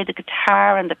to play the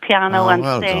guitar and the piano and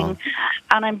sing. Done.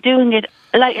 And I'm doing it,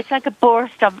 it's like a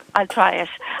burst of, I'll try it,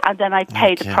 and then I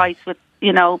pay the price with,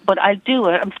 but I'll do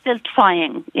it. I'm still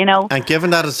trying, And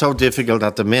given that it's so difficult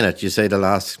at the minute, you say the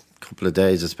last couple of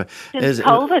days, is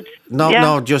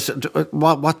COVID. Just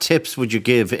what tips would you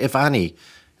give, if any?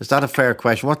 Is that a fair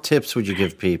question? What tips would you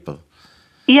give people?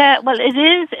 Yeah, well, it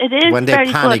is when they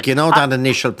very panic, good. That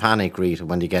initial panic, Rita,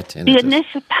 when you get to the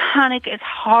initial panic is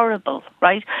horrible,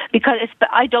 right? Because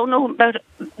I don't know about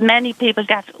many people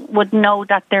would know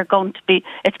that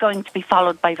it's going to be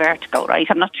followed by vertigo, right?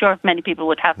 I'm not sure if many people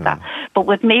would have that, but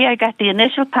with me, I get the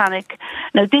initial panic.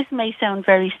 Now, this may sound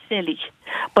very silly,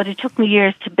 but it took me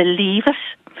years to believe it.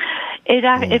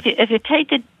 If you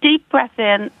take a deep breath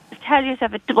in, tell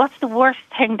yourself, what's the worst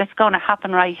thing that's going to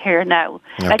happen right here now?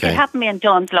 Like it happened to me in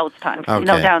Dunn's loads of times,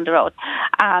 down the road.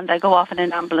 And I go off in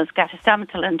an ambulance, get a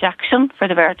Stamicel injection for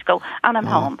the vertigo, and I'm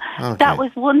home. That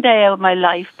was one day out of my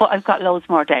life, but I've got loads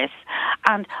more days.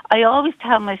 And I always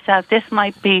tell myself, this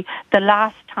might be the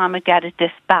last time I get it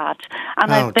this bad.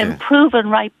 And I've been proven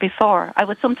right before. I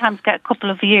would sometimes get a couple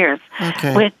of years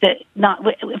with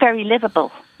very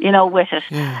livable, with it.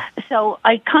 Yeah. So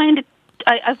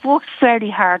I've worked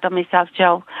fairly hard on myself,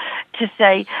 Joe, to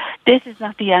say this is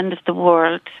not the end of the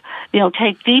world.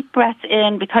 Take deep breaths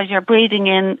in, because you're breathing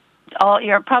in.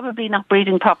 You're probably not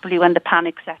breathing properly when the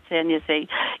panic sets in, you see.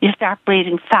 You start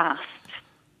breathing fast,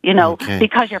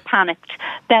 because you're panicked.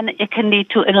 Then it can lead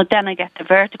to, then I get the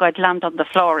vertigo. I'd land on the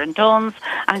floor in Dunn's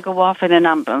and go off in an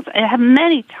ambulance. I have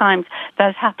many times that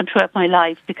has happened throughout my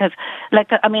life because,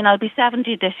 I'll be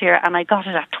 70 this year and I got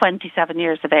it at 27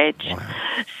 years of age. Wow.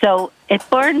 So it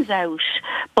burns out,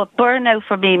 but burnout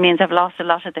for me means I've lost a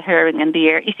lot of the hearing in the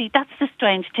ear. You see, that's the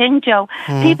strange thing, Joe.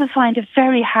 People find it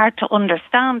very hard to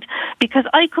understand because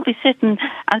I could be sitting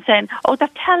and saying,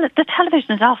 the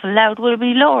television is awful loud, will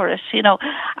we lower it,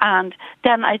 And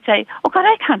then I'd say, oh God,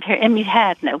 I can't hear in my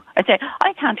head now. I'd say,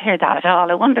 I can't hear that at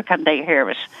all. I wonder, can they hear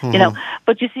it?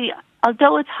 But you see,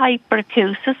 although it's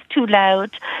hyperacusis, too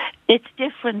loud, it's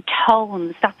different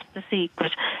tones. That's the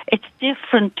secret. It's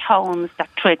different tones that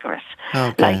trigger it.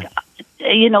 Okay.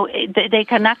 They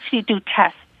can actually do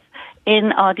tests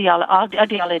in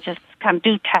audiologists can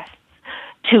do tests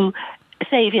to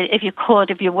say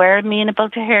if you were amenable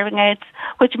to hearing aids,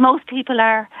 which most people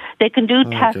are. They can do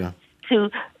tests to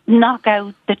knock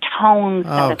out the tones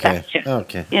that affect you.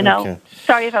 Okay. You know. Okay.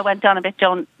 Sorry if I went on a bit,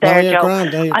 Joe. Joe.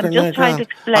 I'm just trying to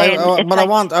explain.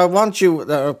 I want you,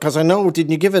 because I know,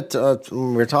 didn't you give it,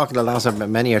 we were talking the last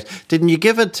many years, didn't you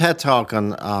give a TED Talk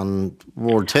on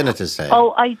World Tinnitus Day?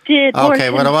 Oh, I did. Okay,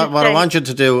 what I want you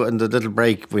to do in the little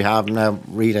break we have now,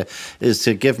 Rita, is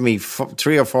to give me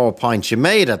 3 or 4 points you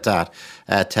made at that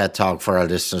TED Talk for our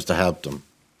listeners to help them.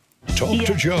 Talk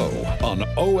to Joe on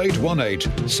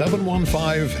 0818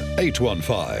 715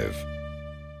 815.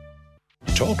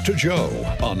 Talk to Joe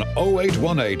on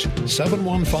 0818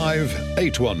 715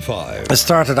 815. It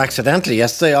started accidentally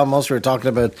yesterday almost. We were talking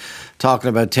about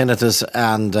tinnitus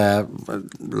and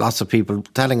lots of people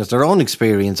telling us their own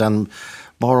experience, and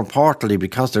more importantly,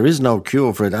 because there is no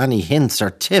cure for it, any hints or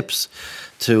tips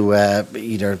to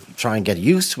either try and get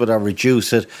used to it or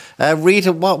reduce it.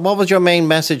 Rita, what was your main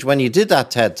message when you did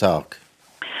that TED Talk?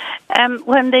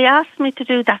 When they asked me to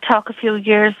do that talk a few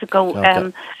years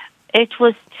ago, it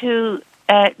was to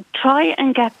try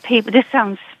and get people. This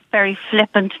sounds very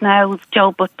flippant now,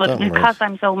 Joe, but because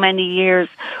I'm so many years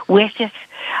with it,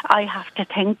 I have to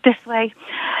think this way.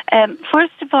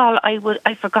 First of all,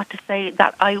 I forgot to say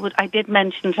that I did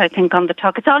mention it, I think, on the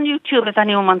talk. It's on YouTube if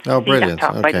anyone wants to see that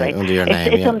talk, by the way. Under your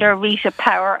name, it's under Rita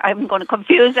Power. I'm going to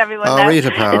confuse everyone now.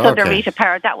 Rita Power, it's under Rita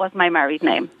Power. That was my married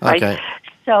name, right? Okay.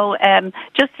 So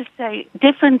just to say,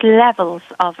 different levels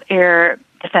of ear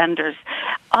defenders.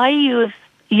 I use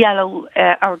yellow,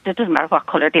 or it doesn't matter what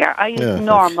colour they are. I use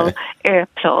normal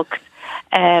earplugs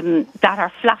that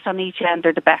are flat on each end.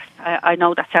 They're the best. I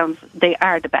know they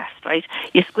are the best, right?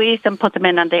 You squeeze them, put them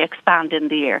in, and they expand in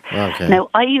the ear. Okay. Now,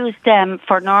 I use them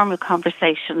for normal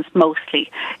conversations mostly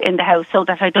in the house, so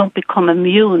that I don't become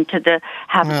immune to the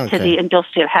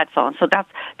industrial headphones. So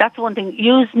that's one thing.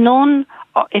 Use none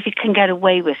if you can get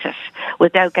away with it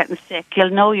without getting sick.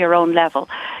 You'll know your own level.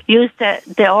 Use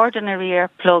the ordinary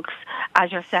earplugs as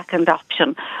your second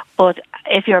option. But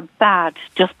if you're bad,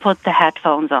 just put the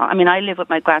headphones on. I mean, I live with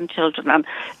my grandchildren, and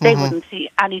they wouldn't see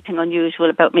anything unusual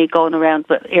about me going around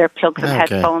with earplugs and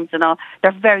headphones and all.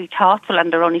 They're very thoughtful,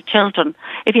 and they're only children.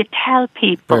 If you tell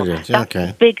people, that's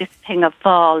the biggest thing of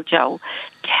all, Joe.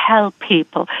 Tell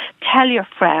people, tell your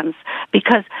friends,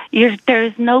 because there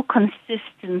is no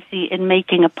consistency in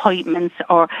making appointments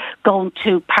or going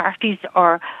to parties.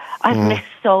 Or I've missed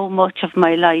so much of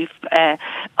my life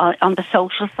on the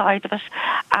social side of it.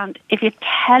 And if you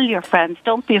tell your friends,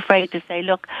 don't be afraid to say,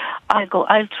 look,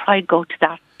 I'll try go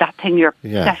to that thing you're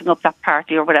setting up, that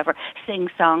party or whatever, sing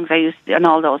songs and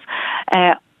all those.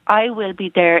 I will be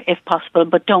there if possible,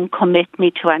 but don't commit me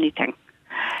to anything.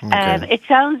 Okay. It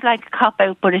sounds like a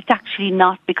cop-out, but it's actually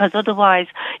not, because otherwise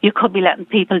you could be letting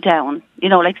people down. You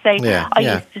know, like say, I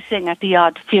used to sing at the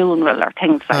odd funeral or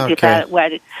things like that.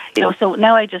 You know, so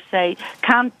now I just say,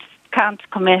 can't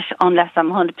commit unless I'm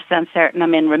 100% certain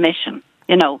I'm in remission.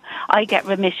 You know, I get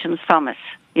remissions from it,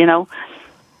 you know.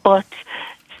 But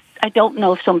I don't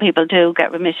know if some people do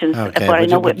get remissions, but I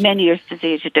know with many years'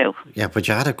 disease you do. Yeah, but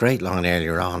you had a great line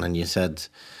earlier on, and you said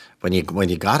when you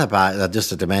got a bad,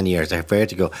 just at the many years, I prefer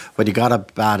to go, when you got a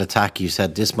bad attack, you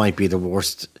said this might be the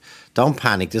worst. Don't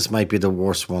panic. This might be the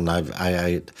worst one.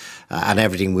 And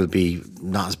everything will be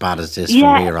not as bad as this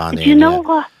from here on in. You know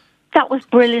what? That was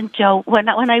brilliant, Joe. When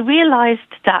I realised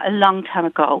that a long time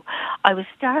ago, I was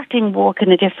starting work in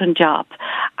a different job,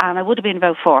 and I would have been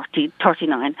about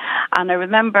 39. And I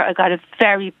remember I got a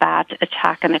very bad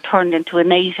attack, and it turned into an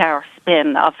 8-hour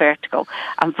spin of vertigo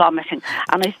and vomiting.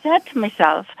 And I said to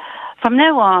myself, from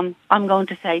now on, I'm going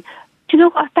to say, do you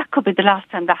know what? That could be the last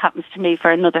time that happens to me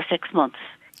for another 6 months.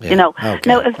 Yeah. You know. Okay.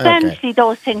 Now, eventually,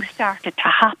 those things started to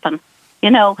happen. You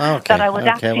know, that I would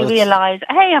actually realise,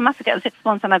 hey, I'm after getting 6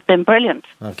 months and I've been brilliant.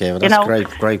 Okay, well,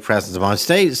 that's great presence of mind.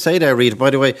 Stay there, Rita.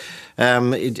 By the way,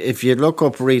 if you look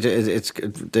up Rita, it's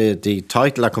the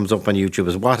title that comes up on YouTube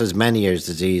is "What is Meniere's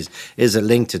Disease?" is a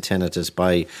link to tinnitus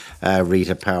by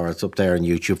Rita Power. It's up there on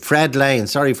YouTube. Fred Lane,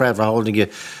 sorry, Fred, for holding you.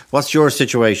 What's your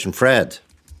situation, Fred?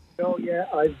 Oh yeah,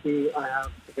 I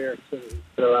have severe tinnitus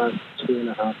for the last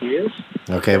 2.5 years.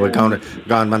 Okay, we're not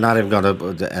even going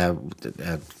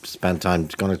to spend time.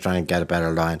 Going to try and get a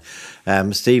better line.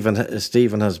 Stephen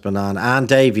has been on, and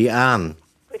Davey. Anne.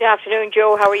 Good afternoon,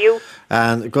 Joe. How are you?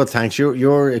 And good, thanks.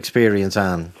 Your experience,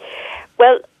 Anne.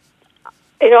 Well,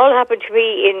 it all happened to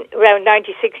me in around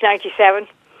 96, 97,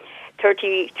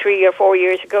 33 or 4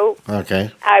 years ago.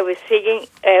 Okay. I was singing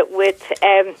with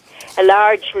a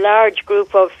large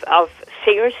group of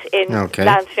singers in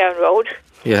Lansdowne Road.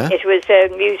 Yeah. It was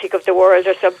Music of the World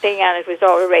or something, and it was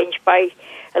all arranged by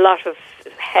a lot of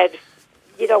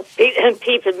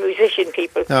musician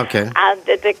people. Okay. And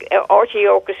the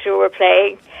RTE Orchestra were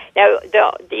playing. Now,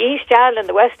 the East Stand and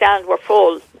the West Stand were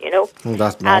full, you know.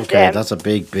 That's a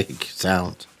big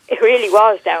sound. It really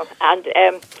was down, and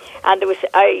there was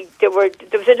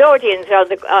an audience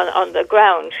on the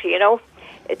ground, you know.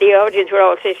 The audience were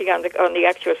all sitting on the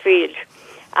actual field,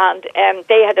 and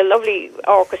they had a lovely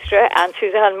orchestra, and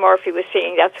Suzanne Murphy was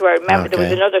singing. That's where I remember there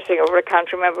was another singer, I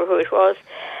can't remember who it was.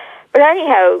 But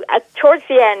anyhow, towards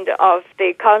the end of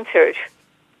the concert,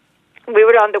 we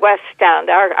were on the West Stand.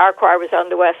 Our choir was on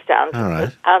the West Stand, all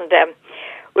right. And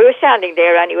we were standing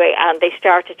there anyway, and they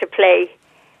started to play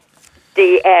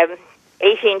the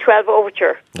 1812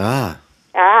 Overture.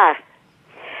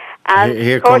 And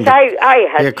here of course,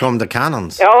 here come the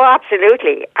cannons. Oh,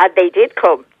 absolutely, and they did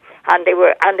come, and they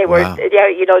were, wow.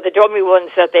 you know, the dummy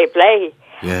ones that they play.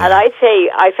 Yeah. And I'd say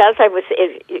I felt it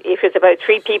was about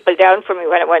 3 people down from me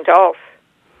when it went off.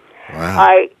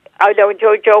 Wow. I don't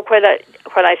joke when I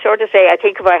sort of say I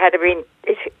think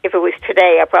if it was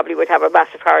today, I probably would have a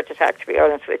massive heart attack, to be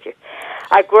honest with you.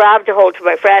 I grabbed a hold of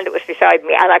my friend that was beside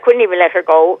me, and I couldn't even let her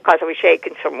go because I was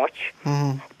shaking so much.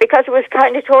 Mm-hmm. Because it was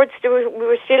kind of we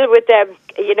were still with them,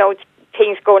 you know,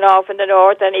 things going off in the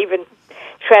north, and even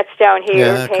threats down here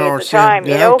at the time,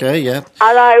 you know. Okay, yeah.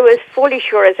 And I was fully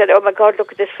sure. I said, "Oh my God,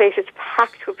 look at this place! It's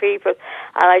packed with people."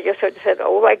 And I just sort of said,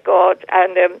 "Oh my God!"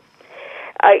 And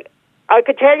I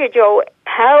could tell you, Joe,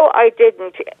 how I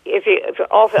didn't.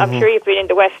 I'm sure you've been in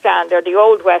the West Stand, or the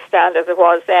old West Stand as it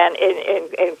was then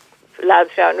in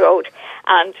Lansdowne Road,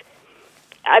 and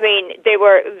I mean they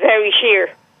were very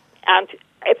sheer. And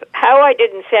how I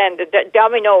didn't send the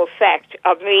domino effect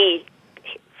of me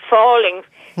falling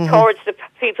towards the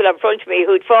people in front of me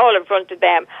who'd fall in front of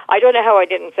them. I don't know how I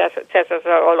didn't set us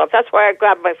all up. That's why I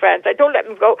grabbed my friends. I don't let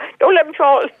them go. Don't let them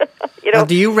fall. You know. And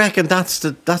do you reckon that's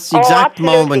the exact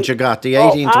moment you got the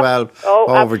 1812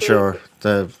 Overture?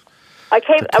 I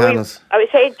was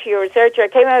saying to your researcher, I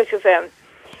came out of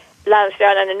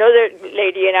Lansdowne and another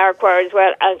lady in our choir as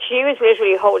well, and she was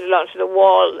literally holding onto the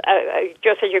wall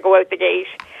just as you go out the gate.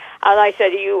 And I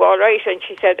said, "Are you all right?" And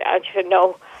she said,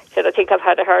 "No." I said, "I think I've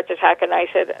had a heart attack." And I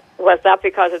said, "Was that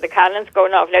because of the cannons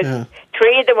going off?" Now,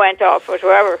 3 of them went off,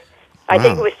 whatever. I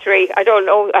think it was 3. I don't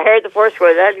know. I heard the first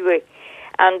one anyway.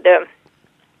 And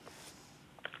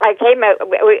I came out.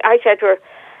 I said to her,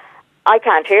 "I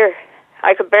can't hear.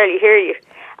 I could barely hear you."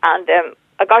 And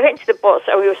I got into the bus,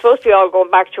 and we were supposed to be all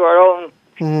going back to our own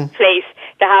place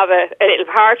to have a little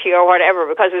party or whatever,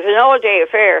 because it was an all-day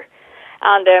affair.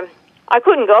 And I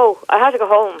couldn't go. I had to go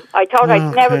home. I thought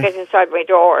I'd never get inside my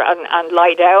door and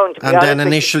lie down. And then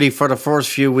initially, for the first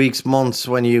few weeks, months,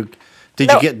 when you did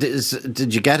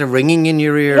you get a ringing in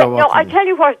your ear? Yeah, no, I tell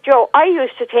you what, Joe. I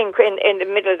used to think in the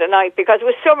middle of the night, because it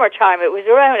was summertime. It was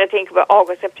around, I think, about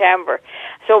August, September.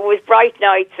 So it was bright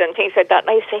nights and things like that. And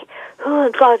I used to say, "Who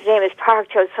in God's name is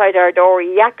parked outside our door,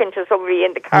 yakking to somebody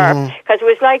in the car?" Because it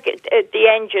was like the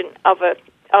engine of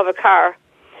a car.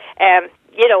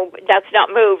 You know, that's not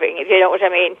moving, if you know what I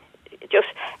mean. Just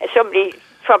somebody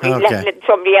probably letting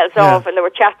somebody else off, and they were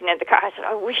chatting in the car. I said,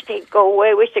 "I wish they'd go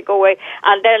away,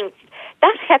 And then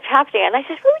that kept happening, and I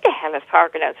said, "Who the hell is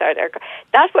parking outside our car?"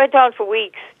 That went on for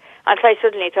weeks, until I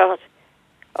suddenly thought,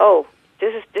 "Oh,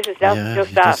 this is not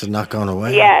just that. This is not going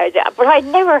away." Yeah, but I'd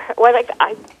never. Well,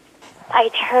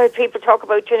 I'd heard people talk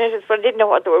about tinnitus, but I didn't know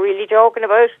what they were really talking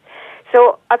about.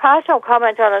 So I passed no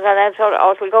comment on it, and I thought,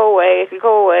 "Oh, it'll go away, it'll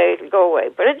go away, it'll go away."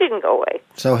 But it didn't go away.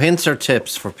 So hints or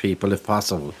tips for people, if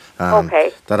possible.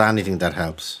 That anything that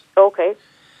helps. Okay.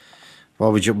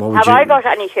 What would you? Have I got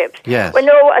any tips? Yes. Well,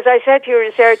 no. As I said to your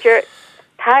researcher,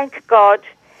 thank God.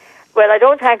 Well, I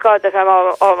don't thank God that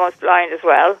I'm almost blind as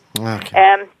well.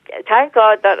 Okay. Thank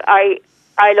God that I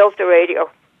love the radio.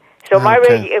 So my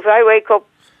radio, if I wake up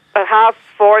at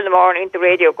 4:30 in the morning, the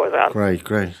radio goes on. Great.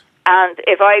 And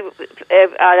if I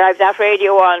have that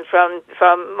radio on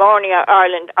from morning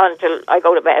Ireland until I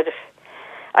go to bed,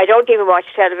 I don't even watch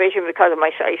television because of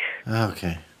my sight.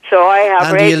 Okay. So I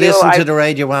have radio. And do you listen to the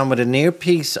radio on with an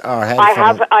earpiece or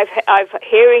headphone? I've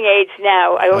hearing aids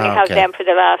now. I only have them for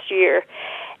the last year.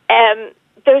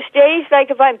 There's days like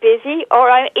if I'm busy, or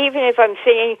even if I'm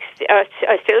singing,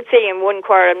 I still sing in one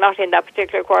choir. I'm not in that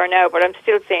particular choir now, but I'm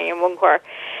still singing in one choir.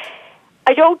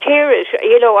 I don't hear it.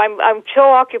 You know, I'm so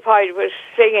occupied with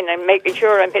singing and making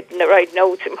sure I'm hitting the right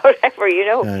notes and whatever. You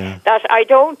know, that I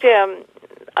don't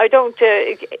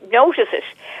notice it.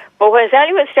 But when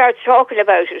anyone starts talking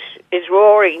about it, it's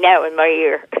roaring now in my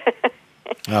ear.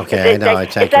 Okay, I know. I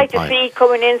take it's like the sea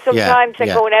coming in sometimes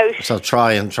and going out. So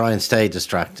try and stay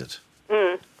distracted.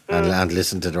 And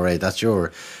listen to the radio. That's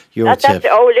your tip.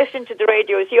 Listen to the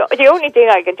radio is the only thing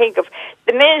I can think of.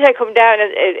 The minute I come down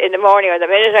in the morning, or the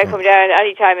minute I come down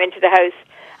any time into the house,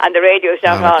 and the radio's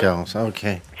not on. Goes.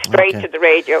 Okay. Straight to the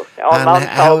radio.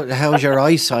 And how's your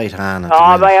eyesight, Hannah?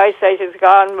 My eyesight is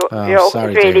gone. It's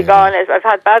really gone. I've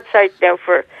had bad sight now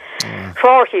for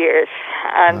 40 years,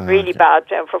 and really bad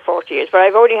now for 40 years. But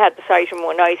I've only had the sight in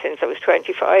one eye since I was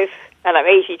 25, and I'm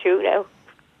 82 now.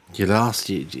 You lost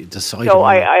the sight. So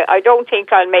I don't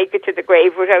think I'll make it to the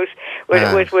grave with any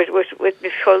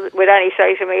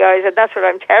sight in my eyes, and that's what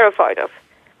I'm terrified of.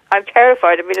 I'm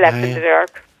terrified of being left in the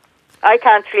dark. I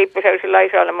can't sleep without a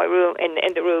light on in my room,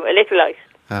 in the room, a little light.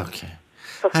 Okay.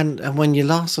 And when you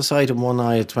lost the sight in one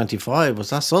eye at 25, was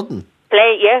that sudden?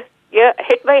 Yeah.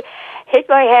 Hit my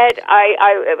head.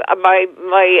 My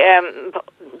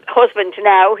husband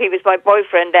now, he was my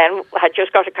boyfriend then, had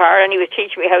just got a car and he was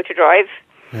teaching me how to drive.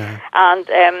 Yeah. And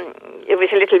it was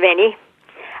a little Mini,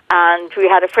 and we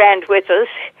had a friend with us.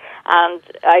 And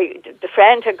the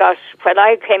friend had got, when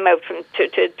I came out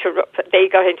they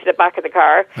got into the back of the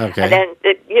car. Okay. And then,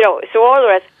 so all the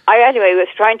rest, I anyway was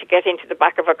trying to get into the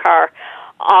back of a car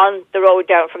on the road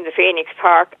down from the Phoenix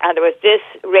Park, and there was this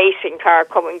racing car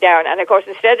coming down. And of course,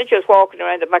 instead of just walking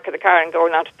around the back of the car and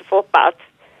going onto the footpath,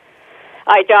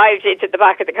 I dived into the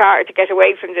back of the car to get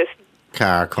away from this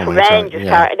car coming. Tremendous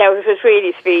car. Now, it was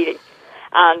really speeding.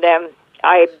 And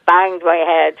I banged my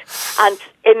head, and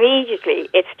immediately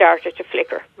it started to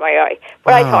flicker, my eye.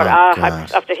 But I thought, I'm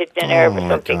after hitting a nerve or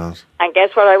something. God. And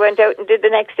guess what I went out and did the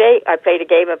next day? I played a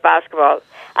game of basketball,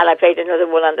 and I played another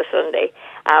one on the Sunday.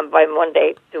 And by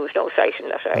Monday, there was no sight in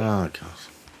that eye. Oh, God.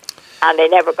 And they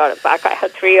never got it back. I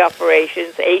had 3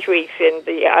 operations, 8 weeks in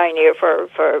the eye near for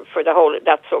the whole of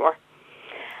that summer.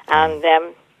 And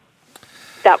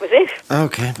that was it.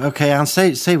 Okay. And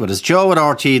say with us, Joe at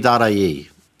RT.ie.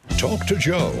 Talk to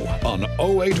Joe on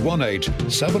 0818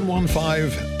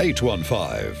 715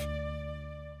 815.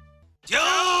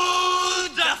 Joe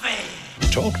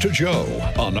Duffy. Talk to Joe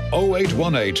on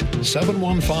 0818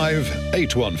 715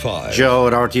 815. Joe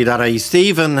at RT.ie.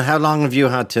 Stephen, how long have you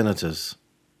had tinnitus?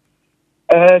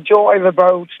 Joe, I've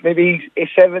about maybe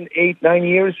 7, 8, 9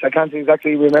 years. I can't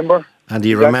exactly remember. And do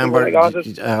you remember?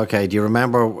 Okay, do you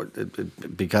remember?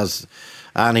 Because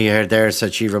Annie there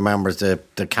said she remembers the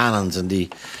cannons and the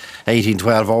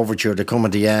 1812 overture to come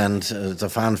at the end, the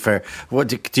fanfare.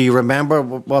 Do you remember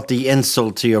what the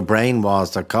insult to your brain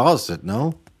was that caused it?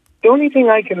 No. The only thing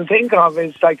I can think of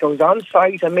is like I was on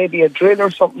site and maybe a drill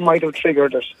or something might have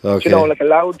triggered it. Okay. Like a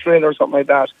loud drill or something like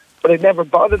that. But it never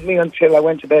bothered me until I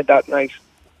went to bed that night.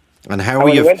 And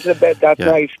when I went to bed that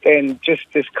night, then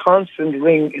just this constant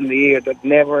ring in the ear that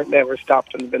never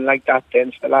stopped, and been like that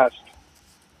then for the last,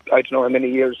 I don't know how many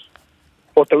years.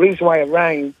 But the reason why I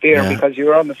rang there, because you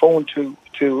were on the phone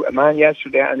to a man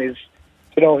yesterday, and he was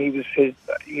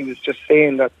just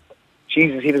saying that,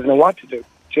 Jesus, he doesn't know what to do.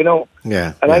 Do you know?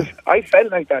 Yeah. And I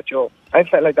felt like that, Joe. I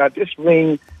felt like that. This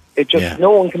ring, it just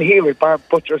no one can hear it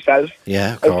but yourself.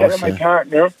 Yeah, of course. I was telling my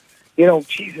partner,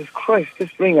 Jesus Christ,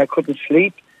 this ring, I couldn't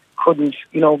sleep. Couldn't,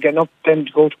 getting up then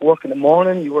to go to work in the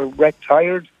morning. You were wrecked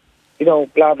tired, blah,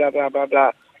 blah, blah, blah,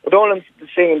 blah. But all I'm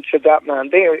saying to that man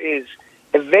there is,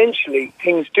 eventually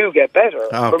things do get better.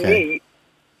 Okay. For me,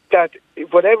 that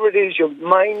whatever it is, your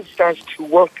mind starts to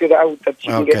work it out that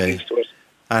you can get used to it.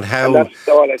 And how? And that's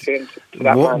all I say to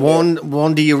that man.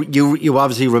 One, do you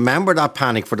obviously remember that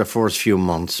panic for the first few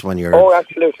months when you're? Oh,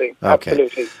 absolutely, okay.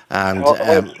 Absolutely. And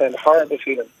 100% horrible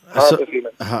feeling.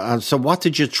 And so, what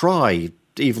did you try?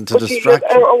 Even to distract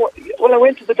well, I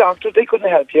went to the doctor. They couldn't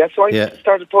help yet, so I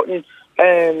started putting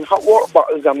hot water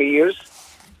bottles on my ears.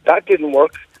 That didn't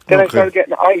work. Then I started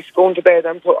getting ice, going to bed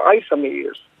and put ice on my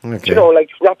ears. Okay.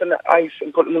 Like wrapping the ice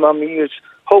and putting them on my ears,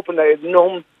 hoping that it'd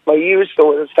numb my ears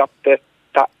so it would stop that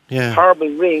horrible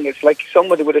ring. It's like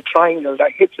somebody with a triangle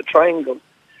that hits a triangle,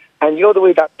 and the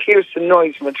way that piercing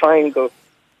noise from a triangle,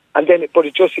 and then it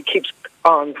keeps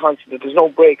on constantly. There's no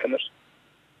break on it.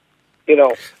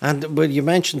 And you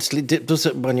mentioned sleep. Does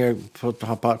it when you're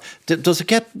does it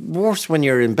get worse when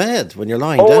you're in bed, when you're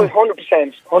lying down?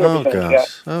 100%. Oh, God.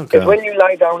 Because when you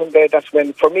lie down in bed, that's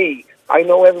when, for me, I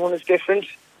know everyone is different,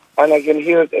 and I can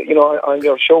hear, on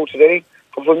your show today.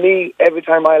 But for me, every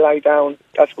time I lie down,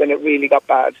 that's when it really got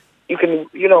bad. You can,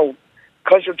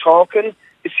 because you're talking,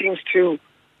 it seems to.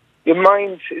 Your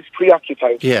mind is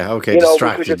preoccupied. Yeah, okay,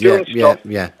 distracted. Because you're doing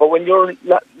stuff. But when you're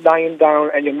lying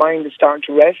down and your mind is starting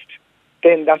to rest,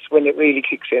 then that's when it really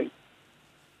kicks in.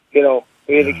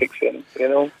 Kicks in,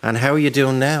 And how are you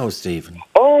doing now, Stephen?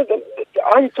 Oh,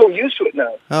 I'm so used to it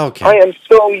now. Okay. I am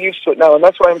so used to it now, and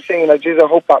that's why I'm saying I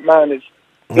hope that man is,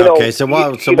 Okay, so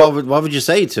what would you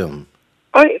say to him?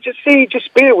 I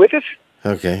just bear with it.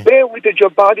 Okay. Bear with it. Your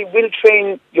body will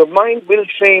train, your mind will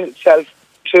train itself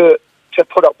to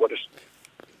put up with it.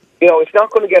 it's not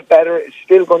going to get better. It's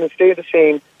still going to stay the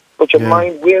same, but your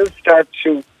mind will start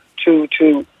to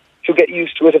get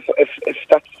used to it.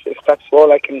 If that's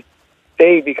all I can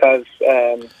say, because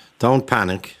don't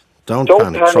panic. Don't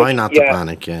panic. Try not to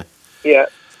panic. Yeah.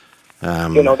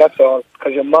 That's all.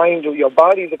 Because your mind, your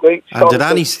body's a great. And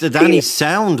did any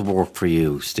sound work for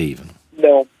you, Stephen?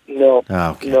 No.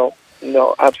 Okay.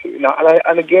 No, absolutely not.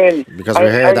 And again, because we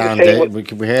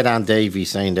heard Anne Davey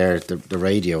saying there the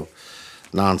radio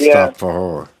non-stop for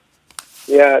her.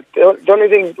 Yeah, the only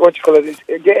thing is,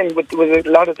 again, with a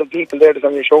lot of the people there that's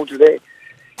on your show today,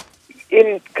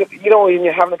 when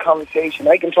you're having a conversation,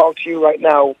 I can talk to you right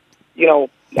now, and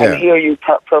hear you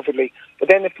perfectly. But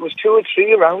then if there was 2 or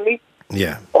 3 around me,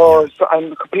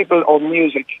 and people or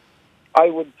music, I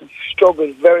would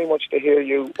struggle very much to hear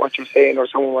what you're saying, or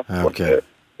someone what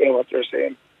they're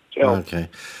saying. Okay.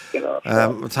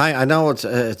 I know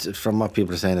it's from what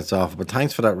people are saying it's awful, but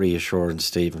thanks for that reassurance,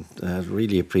 Stephen. I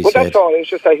really appreciate it. Well, that's all. It's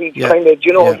just that he kind of,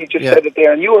 he just said it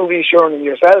there, and you were reassuring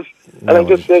yourself. And I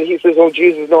just said, he says, "Oh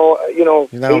Jesus, no, he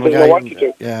doesn't know what to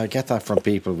do." Yeah, I get that from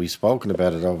people. We've spoken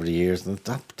about it over the years, and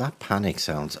that panic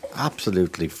sounds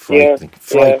absolutely frightening.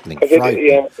 Frightening.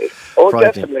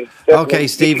 Definitely. Okay,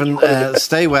 Stephen,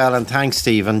 stay well, and thanks,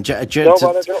 Stephen. To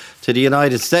the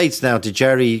United States now, to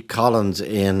Jerry Collins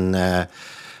in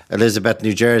Elizabeth,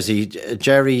 New Jersey.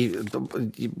 Jerry,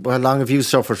 how long have you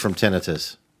suffered from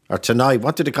tinnitus? Or tonight?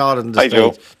 What do they call it in the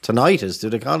States? Tinnitus? Do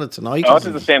they call it tinnitus? Oh, it's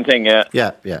the same thing, yeah.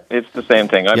 Yeah. It's the same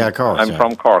thing. of course. I'm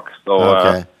from Cork,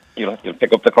 so you'll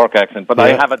pick up the Cork accent. But I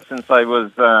have it since I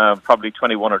was probably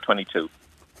 21 or 22.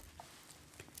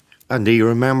 And do you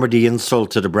remember the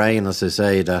insult to the brain, as they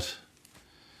say, that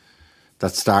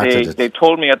started it? They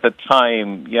told me at the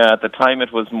time,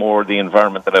 it was more the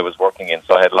environment that I was working in.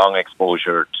 So I had long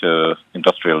exposure to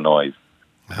industrial noise.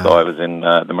 So I was in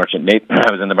the Merchant Navy. I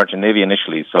was in the Merchant Navy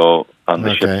initially. So on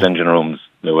the ship's engine rooms,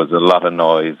 there was a lot of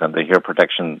noise, and the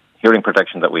hearing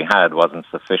protection that we had wasn't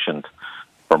sufficient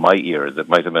for my ears. It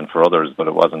might have been for others, but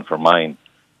it wasn't for mine.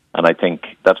 And I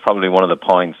think that's probably one of the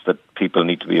points that people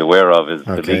need to be aware of is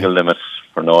the legal limit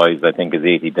for noise, I think, is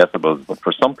 80 decibels. But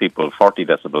for some people, 40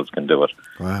 decibels can do it.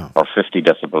 Wow. Or 50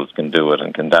 decibels can do it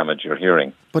and can damage your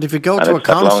hearing. But if you go to a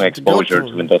concert... long exposure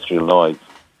to industrial noise.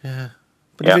 Yeah.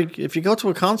 But if you go to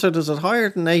a concert, is it higher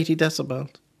than 80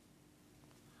 decibels?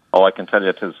 Oh, I can tell you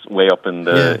it is way up in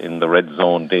the red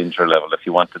zone danger level. If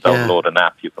you want to download an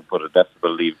app, you can put a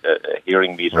decibel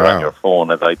hearing meter on your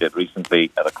phone, as I did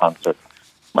recently at a concert.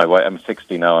 I'm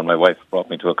 60 now, and my wife brought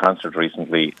me to a concert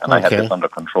recently, and I had this under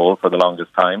control for the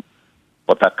longest time.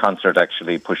 But that concert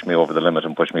actually pushed me over the limit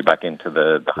and pushed me back into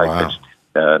the high-pitched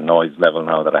noise level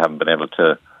now that I haven't been able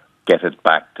to get it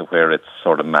back to where it's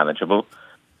sort of manageable.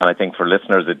 And I think for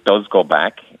listeners, it does go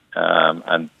back.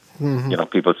 And,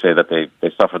 people say that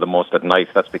they suffer the most at night.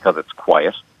 That's because it's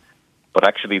quiet. But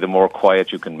actually, the more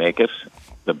quiet you can make it,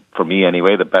 for me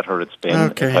anyway, the better it's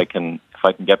been. Okay. If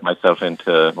I can get myself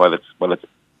into,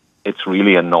 it's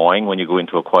really annoying when you go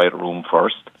into a quiet room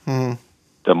first.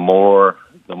 The more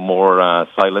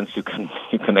silence you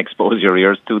can expose your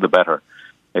ears to, the better.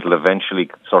 It'll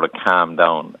eventually sort of calm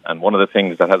down. And one of the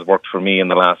things that has worked for me in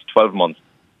the last 12 months,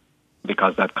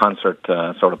 because that concert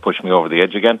sort of pushed me over the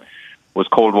edge again, was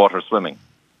cold water swimming.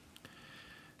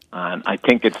 And I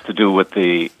think it's to do with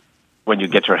when you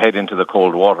get your head into the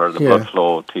cold water, the blood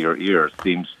flow to your ears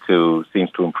seems to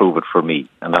improve it for me,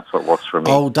 and that's what works for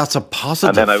me. Oh, that's a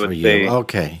positive and then I would for you. Say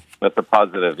okay. That's a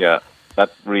positive, yeah.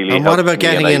 That really And what about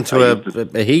getting into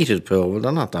a heated pool? Well,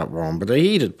 they're not that warm, but a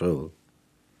heated pool.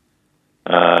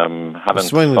 Haven't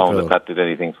found that did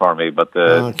anything for me, but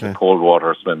the cold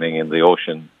water swimming in the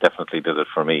ocean definitely did it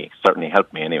for me. Certainly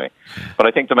helped me anyway. But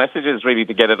I think the message is really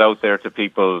to get it out there to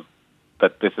people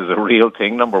that this is a real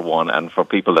thing, number one, and for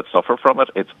people that suffer from it,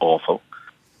 it's awful.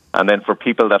 And then for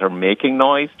people that are making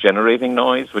noise, generating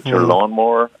noise with your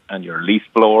lawnmower and your leaf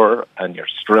blower and your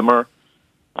strimmer,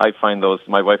 I find those.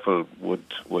 My wife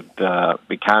would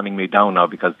be calming me down now,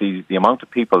 because the amount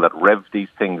of people that rev these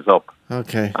things up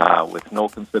with no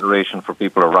consideration for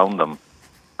people around them,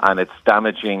 and it's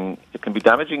damaging. It can be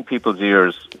damaging people's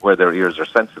ears where their ears are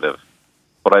sensitive.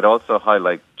 But I'd also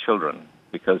highlight children,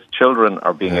 because children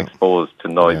are being exposed to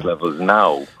noise levels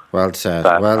now. Well said.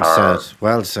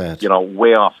 Well said.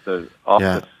 Way off the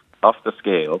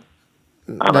scale.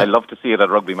 And I love to see it at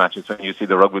rugby matches when you see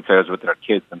the rugby players with their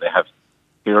kids and they have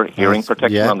hearing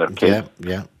protection on their kids.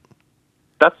 Yeah.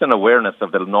 That's an awareness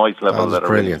of the noise level that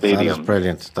are in the stadium. That is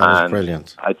brilliant. That is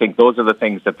brilliant. I think those are the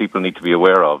things that people need to be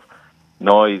aware of.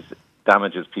 Noise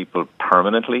damages people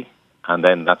permanently, and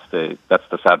then that's the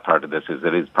sad part of this, is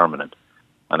it is permanent,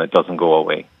 and it doesn't go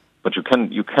away. but you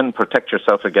can protect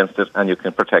yourself against it, and you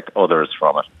can protect others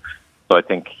from it. So I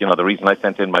think, the reason I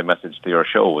sent in my message to your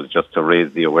show was just to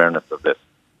raise the awareness of this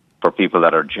for people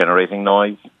that are generating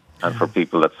noise and for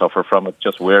people that suffer from it.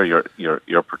 Just wear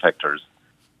your protectors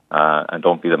and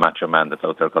don't be the macho man that's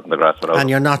out there cutting the grass without. And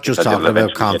you're not just talking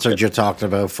about concerts, you're talking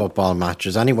about football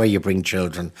matches. Anywhere you bring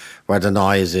children where the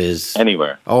noise is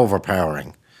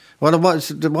overpowering. Well,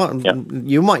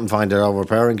 you mightn't find it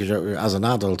overpowering because you're as an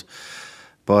adult.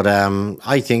 But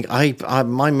I think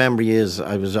my memory is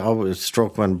I was always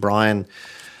struck when Brian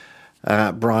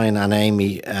and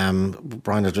Amy,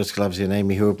 Brian O'Driscoll obviously and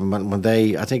Amy Hooper, when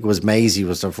they, I think it was Maisie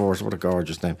was their first, what a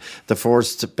gorgeous name, the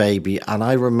first baby. And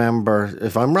I remember,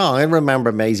 if I'm wrong, I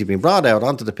remember Maisie being brought out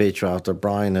onto the pitch after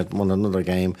Brian had won another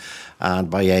game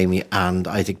and by Amy, and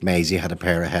I think Maisie had a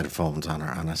pair of headphones on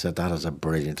her, and I said, that is a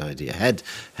brilliant idea. Head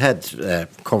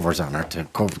covers on her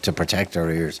to protect her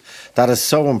ears. That is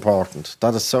so important.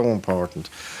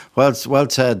 Well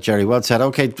said, Jerry. Well said.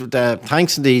 Okay,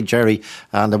 thanks indeed, Jerry.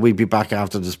 And we'll be back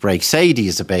after this break. Sadie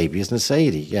is the baby, isn't it?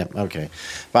 Sadie, yeah, okay.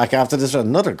 Back after this,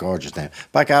 another gorgeous name.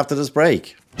 Back after this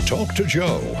break. Talk to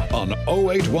Joe on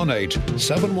 0818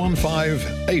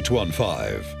 715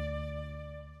 815.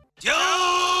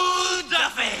 Joe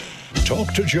Duffy.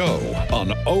 Talk to Joe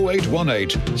on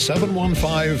 0818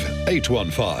 715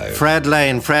 815. Fred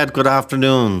Lane. Fred, good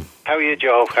afternoon. How are you,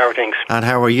 Joe? How are things? And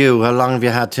how are you? How long have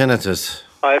you had tinnitus?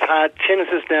 I've had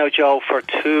tinnitus now, Joe, for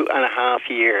 2.5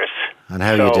 years. And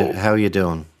how are you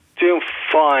doing? Doing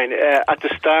fine. At the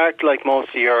start, like most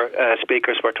of your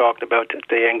speakers were talking about,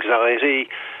 the anxiety.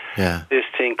 Yeah. This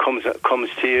thing comes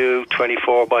to you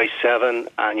 24/7,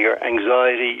 and your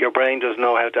anxiety, your brain doesn't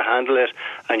know how to handle it,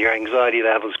 and your anxiety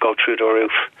levels go through the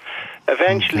roof.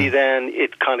 Eventually, then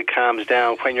it kind of calms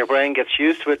down. When your brain gets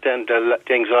used to it, then the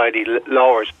anxiety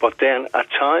lowers. But then at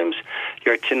times,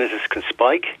 your tinnitus can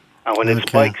spike. And when it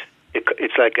spikes,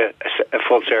 it's like a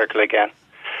full circle again.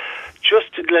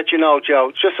 Just to let you know,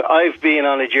 Joe, I've been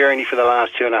on a journey for the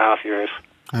last 2.5 years.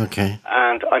 Okay.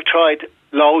 And I've tried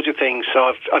loads of things.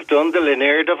 So I've done the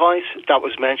linear device that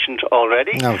was mentioned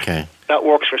already. Okay. That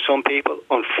works for some people.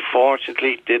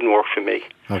 Unfortunately, it didn't work for me.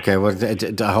 Okay. Well,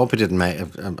 I hope it didn't make.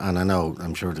 And I know,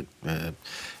 I'm sure that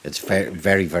it's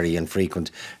very, very infrequent.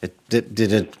 Did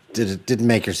it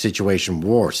make your situation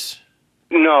worse?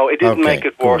 No, it didn't make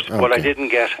it worse, but I didn't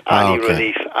get any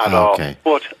relief at all.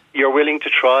 But you're willing to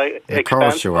try. Of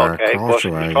course you are. Okay, but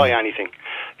try anything.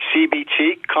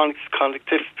 CBT,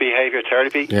 cognitive behaviour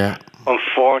therapy. Yeah.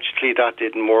 Unfortunately, that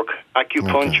didn't work.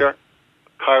 Acupuncture,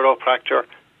 chiropractor,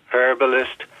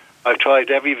 herbalist. I've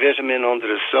tried every vitamin under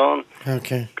the sun.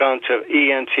 Okay. Gone to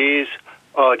ENTs,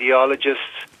 audiologists.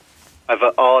 I've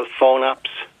all phone apps.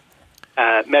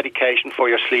 Medication for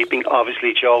your sleeping,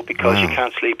 obviously, Joe, because you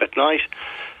can't sleep at night.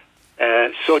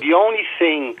 So the only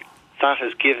thing that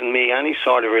has given me any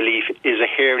sort of relief is a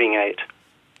hearing aid.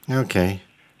 Okay.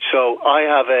 So I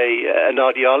have an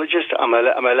audiologist. Am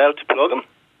I allowed to plug him?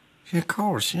 Yeah, of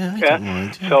course, I don't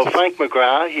mind. Yeah. So Frank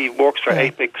McGrath, he works for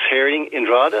Apex Hearing in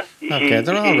Drogheda. Okay,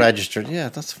 they're all registered. Yeah,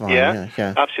 that's fine. Yeah,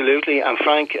 absolutely. And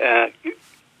Frank...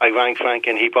 I rang Frank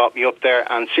and he brought me up there,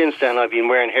 and since then I've been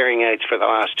wearing hearing aids for the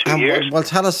last 2 years. Well,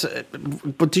 tell us,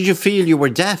 but did you feel you were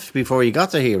deaf before you got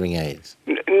the hearing aids?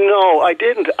 No, I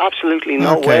didn't. Absolutely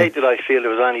no way did I feel there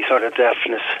was any sort of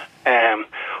deafness.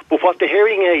 But what the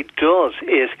hearing aid does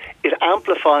is it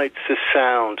amplifies the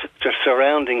sound, the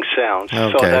surrounding sounds,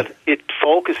 so that it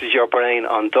focuses your brain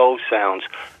on those sounds,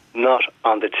 not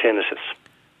on the tinnitus.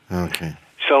 Okay.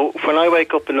 So when I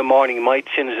wake up in the morning, my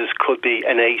tinnitus could be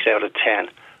an 8 out of 10.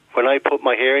 When I put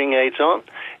my hearing aids on,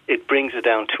 it brings it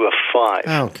down to a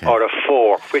 5 or a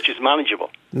 4, which is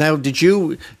manageable. Now, did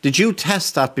you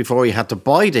test that before you had to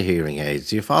buy the hearing aids?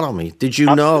 Do you follow me? Did you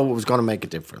know it was going to make a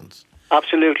difference?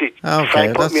 Absolutely. Okay,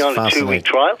 Frank put me on a 2-week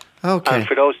trial. Okay. And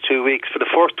for those 2 weeks, for the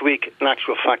first week, in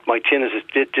actual fact, my tinnitus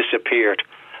disappeared.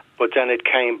 But then it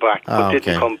came back, but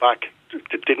didn't come back.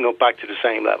 It didn't go back to the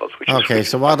same levels. Okay,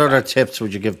 so what other tips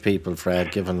would you give people,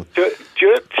 Fred, given...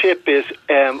 The tip is,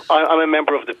 I'm a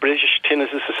member of the British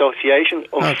Tinnitus Association.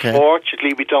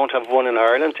 Unfortunately, we don't have one in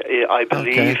Ireland. I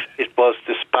believe it was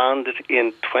disbanded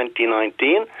in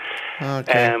 2019.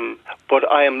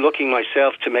 But I am looking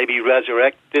myself to maybe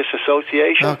resurrect this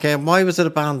association. Okay, why was it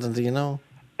abandoned, do you know?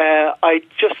 I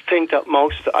just think that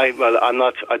I'm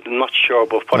not sure,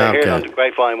 but what I heard on the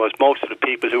grapevine was most of the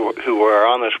people who were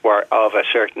on it were of a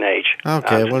certain age.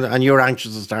 Okay, and you're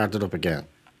anxious to start it up again?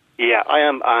 Yeah, I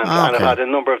am, and I've had a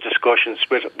number of discussions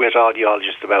with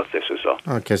audiologists about this as well.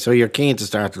 Okay, so you're keen to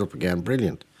start it up again.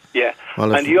 Brilliant. Yeah,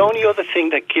 well, and the only other thing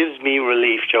that gives me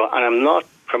relief, Joe, and I'm not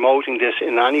promoting this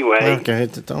in any way. Okay,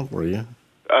 don't worry.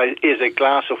 is a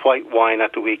glass of white wine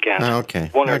at the weekend. Okay.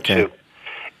 One or two.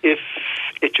 If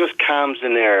it just calms the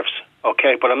nerves,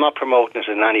 okay? But I'm not promoting it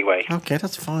in any way. Okay,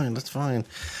 that's fine. That's fine.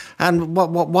 And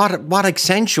what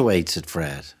accentuates it,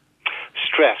 Fred?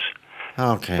 Stress.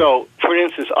 Okay. So, for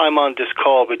instance, I'm on this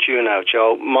call with you now,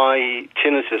 Joe. My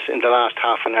tinnitus in the last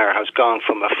half an hour has gone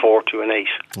from a 4 to an 8.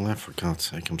 Oh, for God's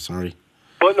sake, I'm sorry.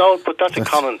 But that's a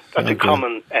common. That's a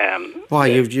common. Why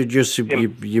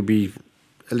you'd be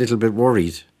a little bit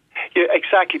worried. Yeah,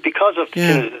 exactly, because of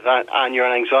tinnitus and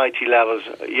your anxiety levels,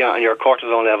 and your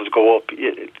cortisol levels go up.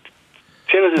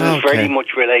 Tinnitus is very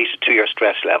much related to your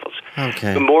stress levels.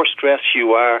 Okay. The more stressed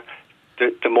you are,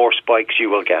 the more spikes you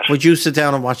will get. Would you sit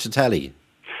down and watch the telly?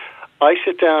 I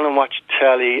sit down and watch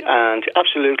telly, and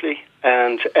absolutely,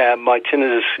 and my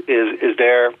tinnitus is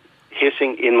there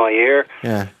hissing in my ear.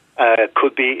 Yeah.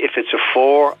 Could be, if it's a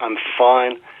 4, I'm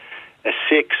fine. A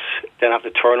 6, then I have to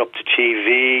turn up the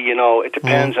TV. It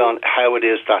depends on how it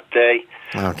is that day.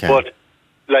 Okay. But,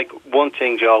 like, one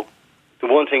thing, Joe, the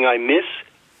one thing I miss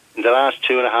in the last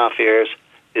 2.5 years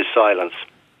is silence.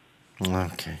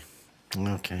 Okay.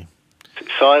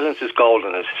 Silence is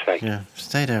golden, as I say. Yeah,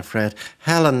 stay there, Fred.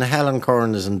 Helen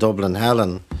Curran is in Dublin.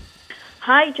 Helen.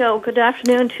 Hi, Joe. Good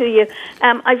afternoon to you.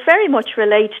 I very much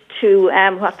relate to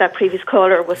what that previous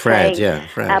caller was saying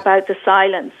about the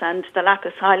silence and the lack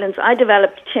of silence. I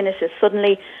developed tinnitus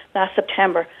suddenly last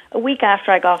September, a week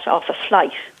after I got off a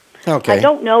flight. Okay. I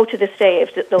don't know to this day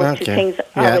if those two things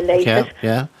are related.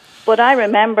 Yeah. But I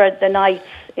remember the nights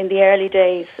in the early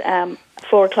days,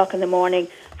 4 o'clock in the morning,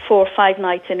 4 or 5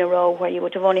 nights in a row where you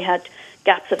would have only had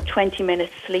gaps of 20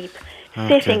 minutes sleep,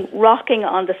 sitting, rocking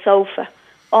on the sofa,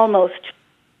 almost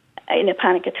in a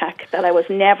panic attack, that I was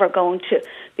never going to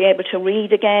be able to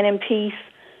read again in peace,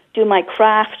 do my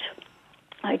craft.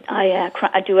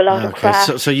 I do a lot of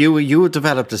craft. So you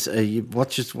developed this,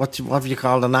 what have you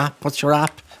called an app? What's your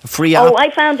app? A free app? Oh,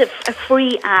 I found a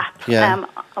free app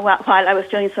while I was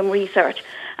doing some research.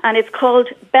 And it's called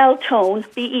Beltone,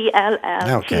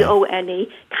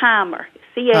 Belltone, Calmer,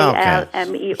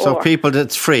 Calmer. So people,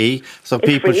 it's free. So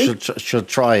people should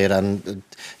try it. And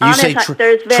you say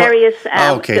there's various.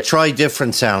 Try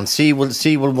different sounds. See,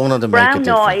 will one of them make a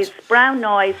difference? Brown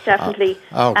noise definitely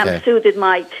soothed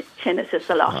my tinnitus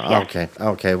a lot.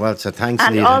 Okay. Well, so thanks.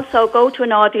 And Lisa. Also go to an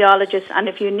audiologist, and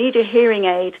if you need a hearing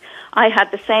aid, I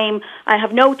had the same. I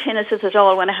have no tinnitus at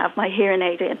all when I have my hearing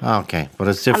aid in. Okay, but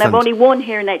it's different. And I've only one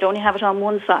hearing aid. I only have it on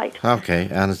one side. Okay,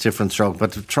 and it's different stroke.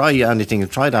 But try anything.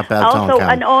 Try that Beltone. Also,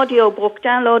 an audio book.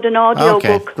 Download an audio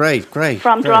book. Great.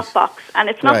 From Dropbox, and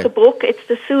it's not the book. It's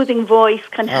the soothing voice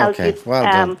can help you. Well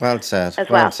done. Well said.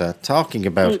 Well said. Talking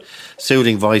about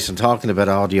soothing voice and talking about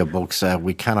audio books,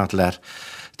 we cannot let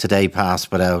today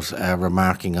pass without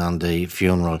remarking on the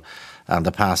funeral and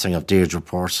the passing of Deirdre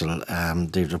Purcell.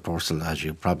 Deirdre Purcell, as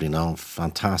you probably know,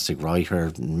 fantastic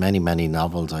writer, many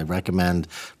novels. I recommend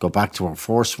go back to her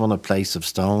first one, A Place of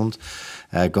Stones.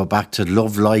 Go back to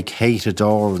Love Like, Hate,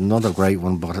 Adore, another great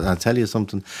one. But I'll tell you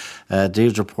something,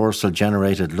 Deirdre Purcell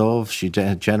generated love. She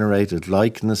generated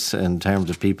likeness in terms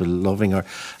of people loving her,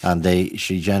 and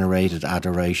she generated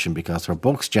adoration because her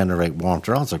books generate warmth.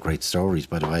 They're also great stories,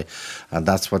 by the way, and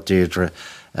that's what Deirdre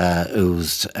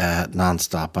oozed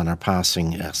non-stop. And her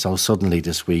passing so suddenly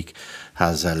this week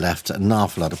has left an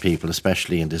awful lot of people,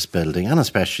 especially in this building and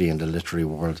especially in the literary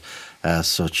world,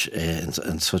 such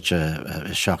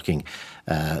a shocking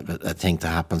thing to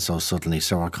happen so suddenly.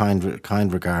 So our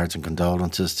kind regards and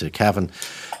condolences to Kevin,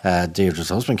 Deirdre's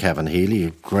husband, Kevin Healy,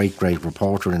 a great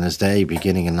reporter in his day,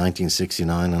 beginning in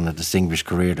 1969 and a distinguished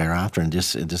career thereafter in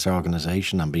this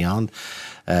organisation and beyond.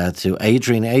 To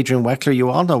Adrian Weckler. You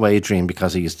all know Adrian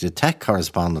because he's the tech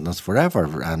correspondent us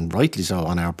forever, and rightly so,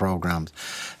 on our programmes.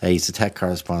 He's the tech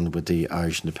correspondent with the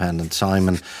Irish Independent.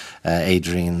 Simon,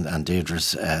 Adrian and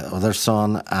Deirdre's other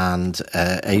son, and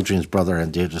Adrian's brother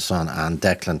and Deirdre's son, and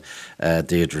Declan,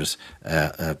 Deirdre's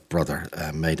brother.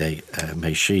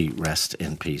 May she rest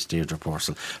in peace, Deirdre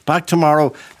Purcell. Back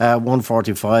tomorrow,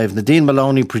 1:45. Nadine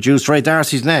Maloney produced. Ray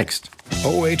Darcy's next.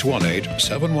 0818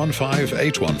 715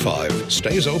 815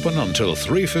 stays open until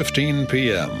 3:15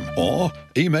 p.m. or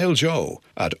email joe@rte.ie.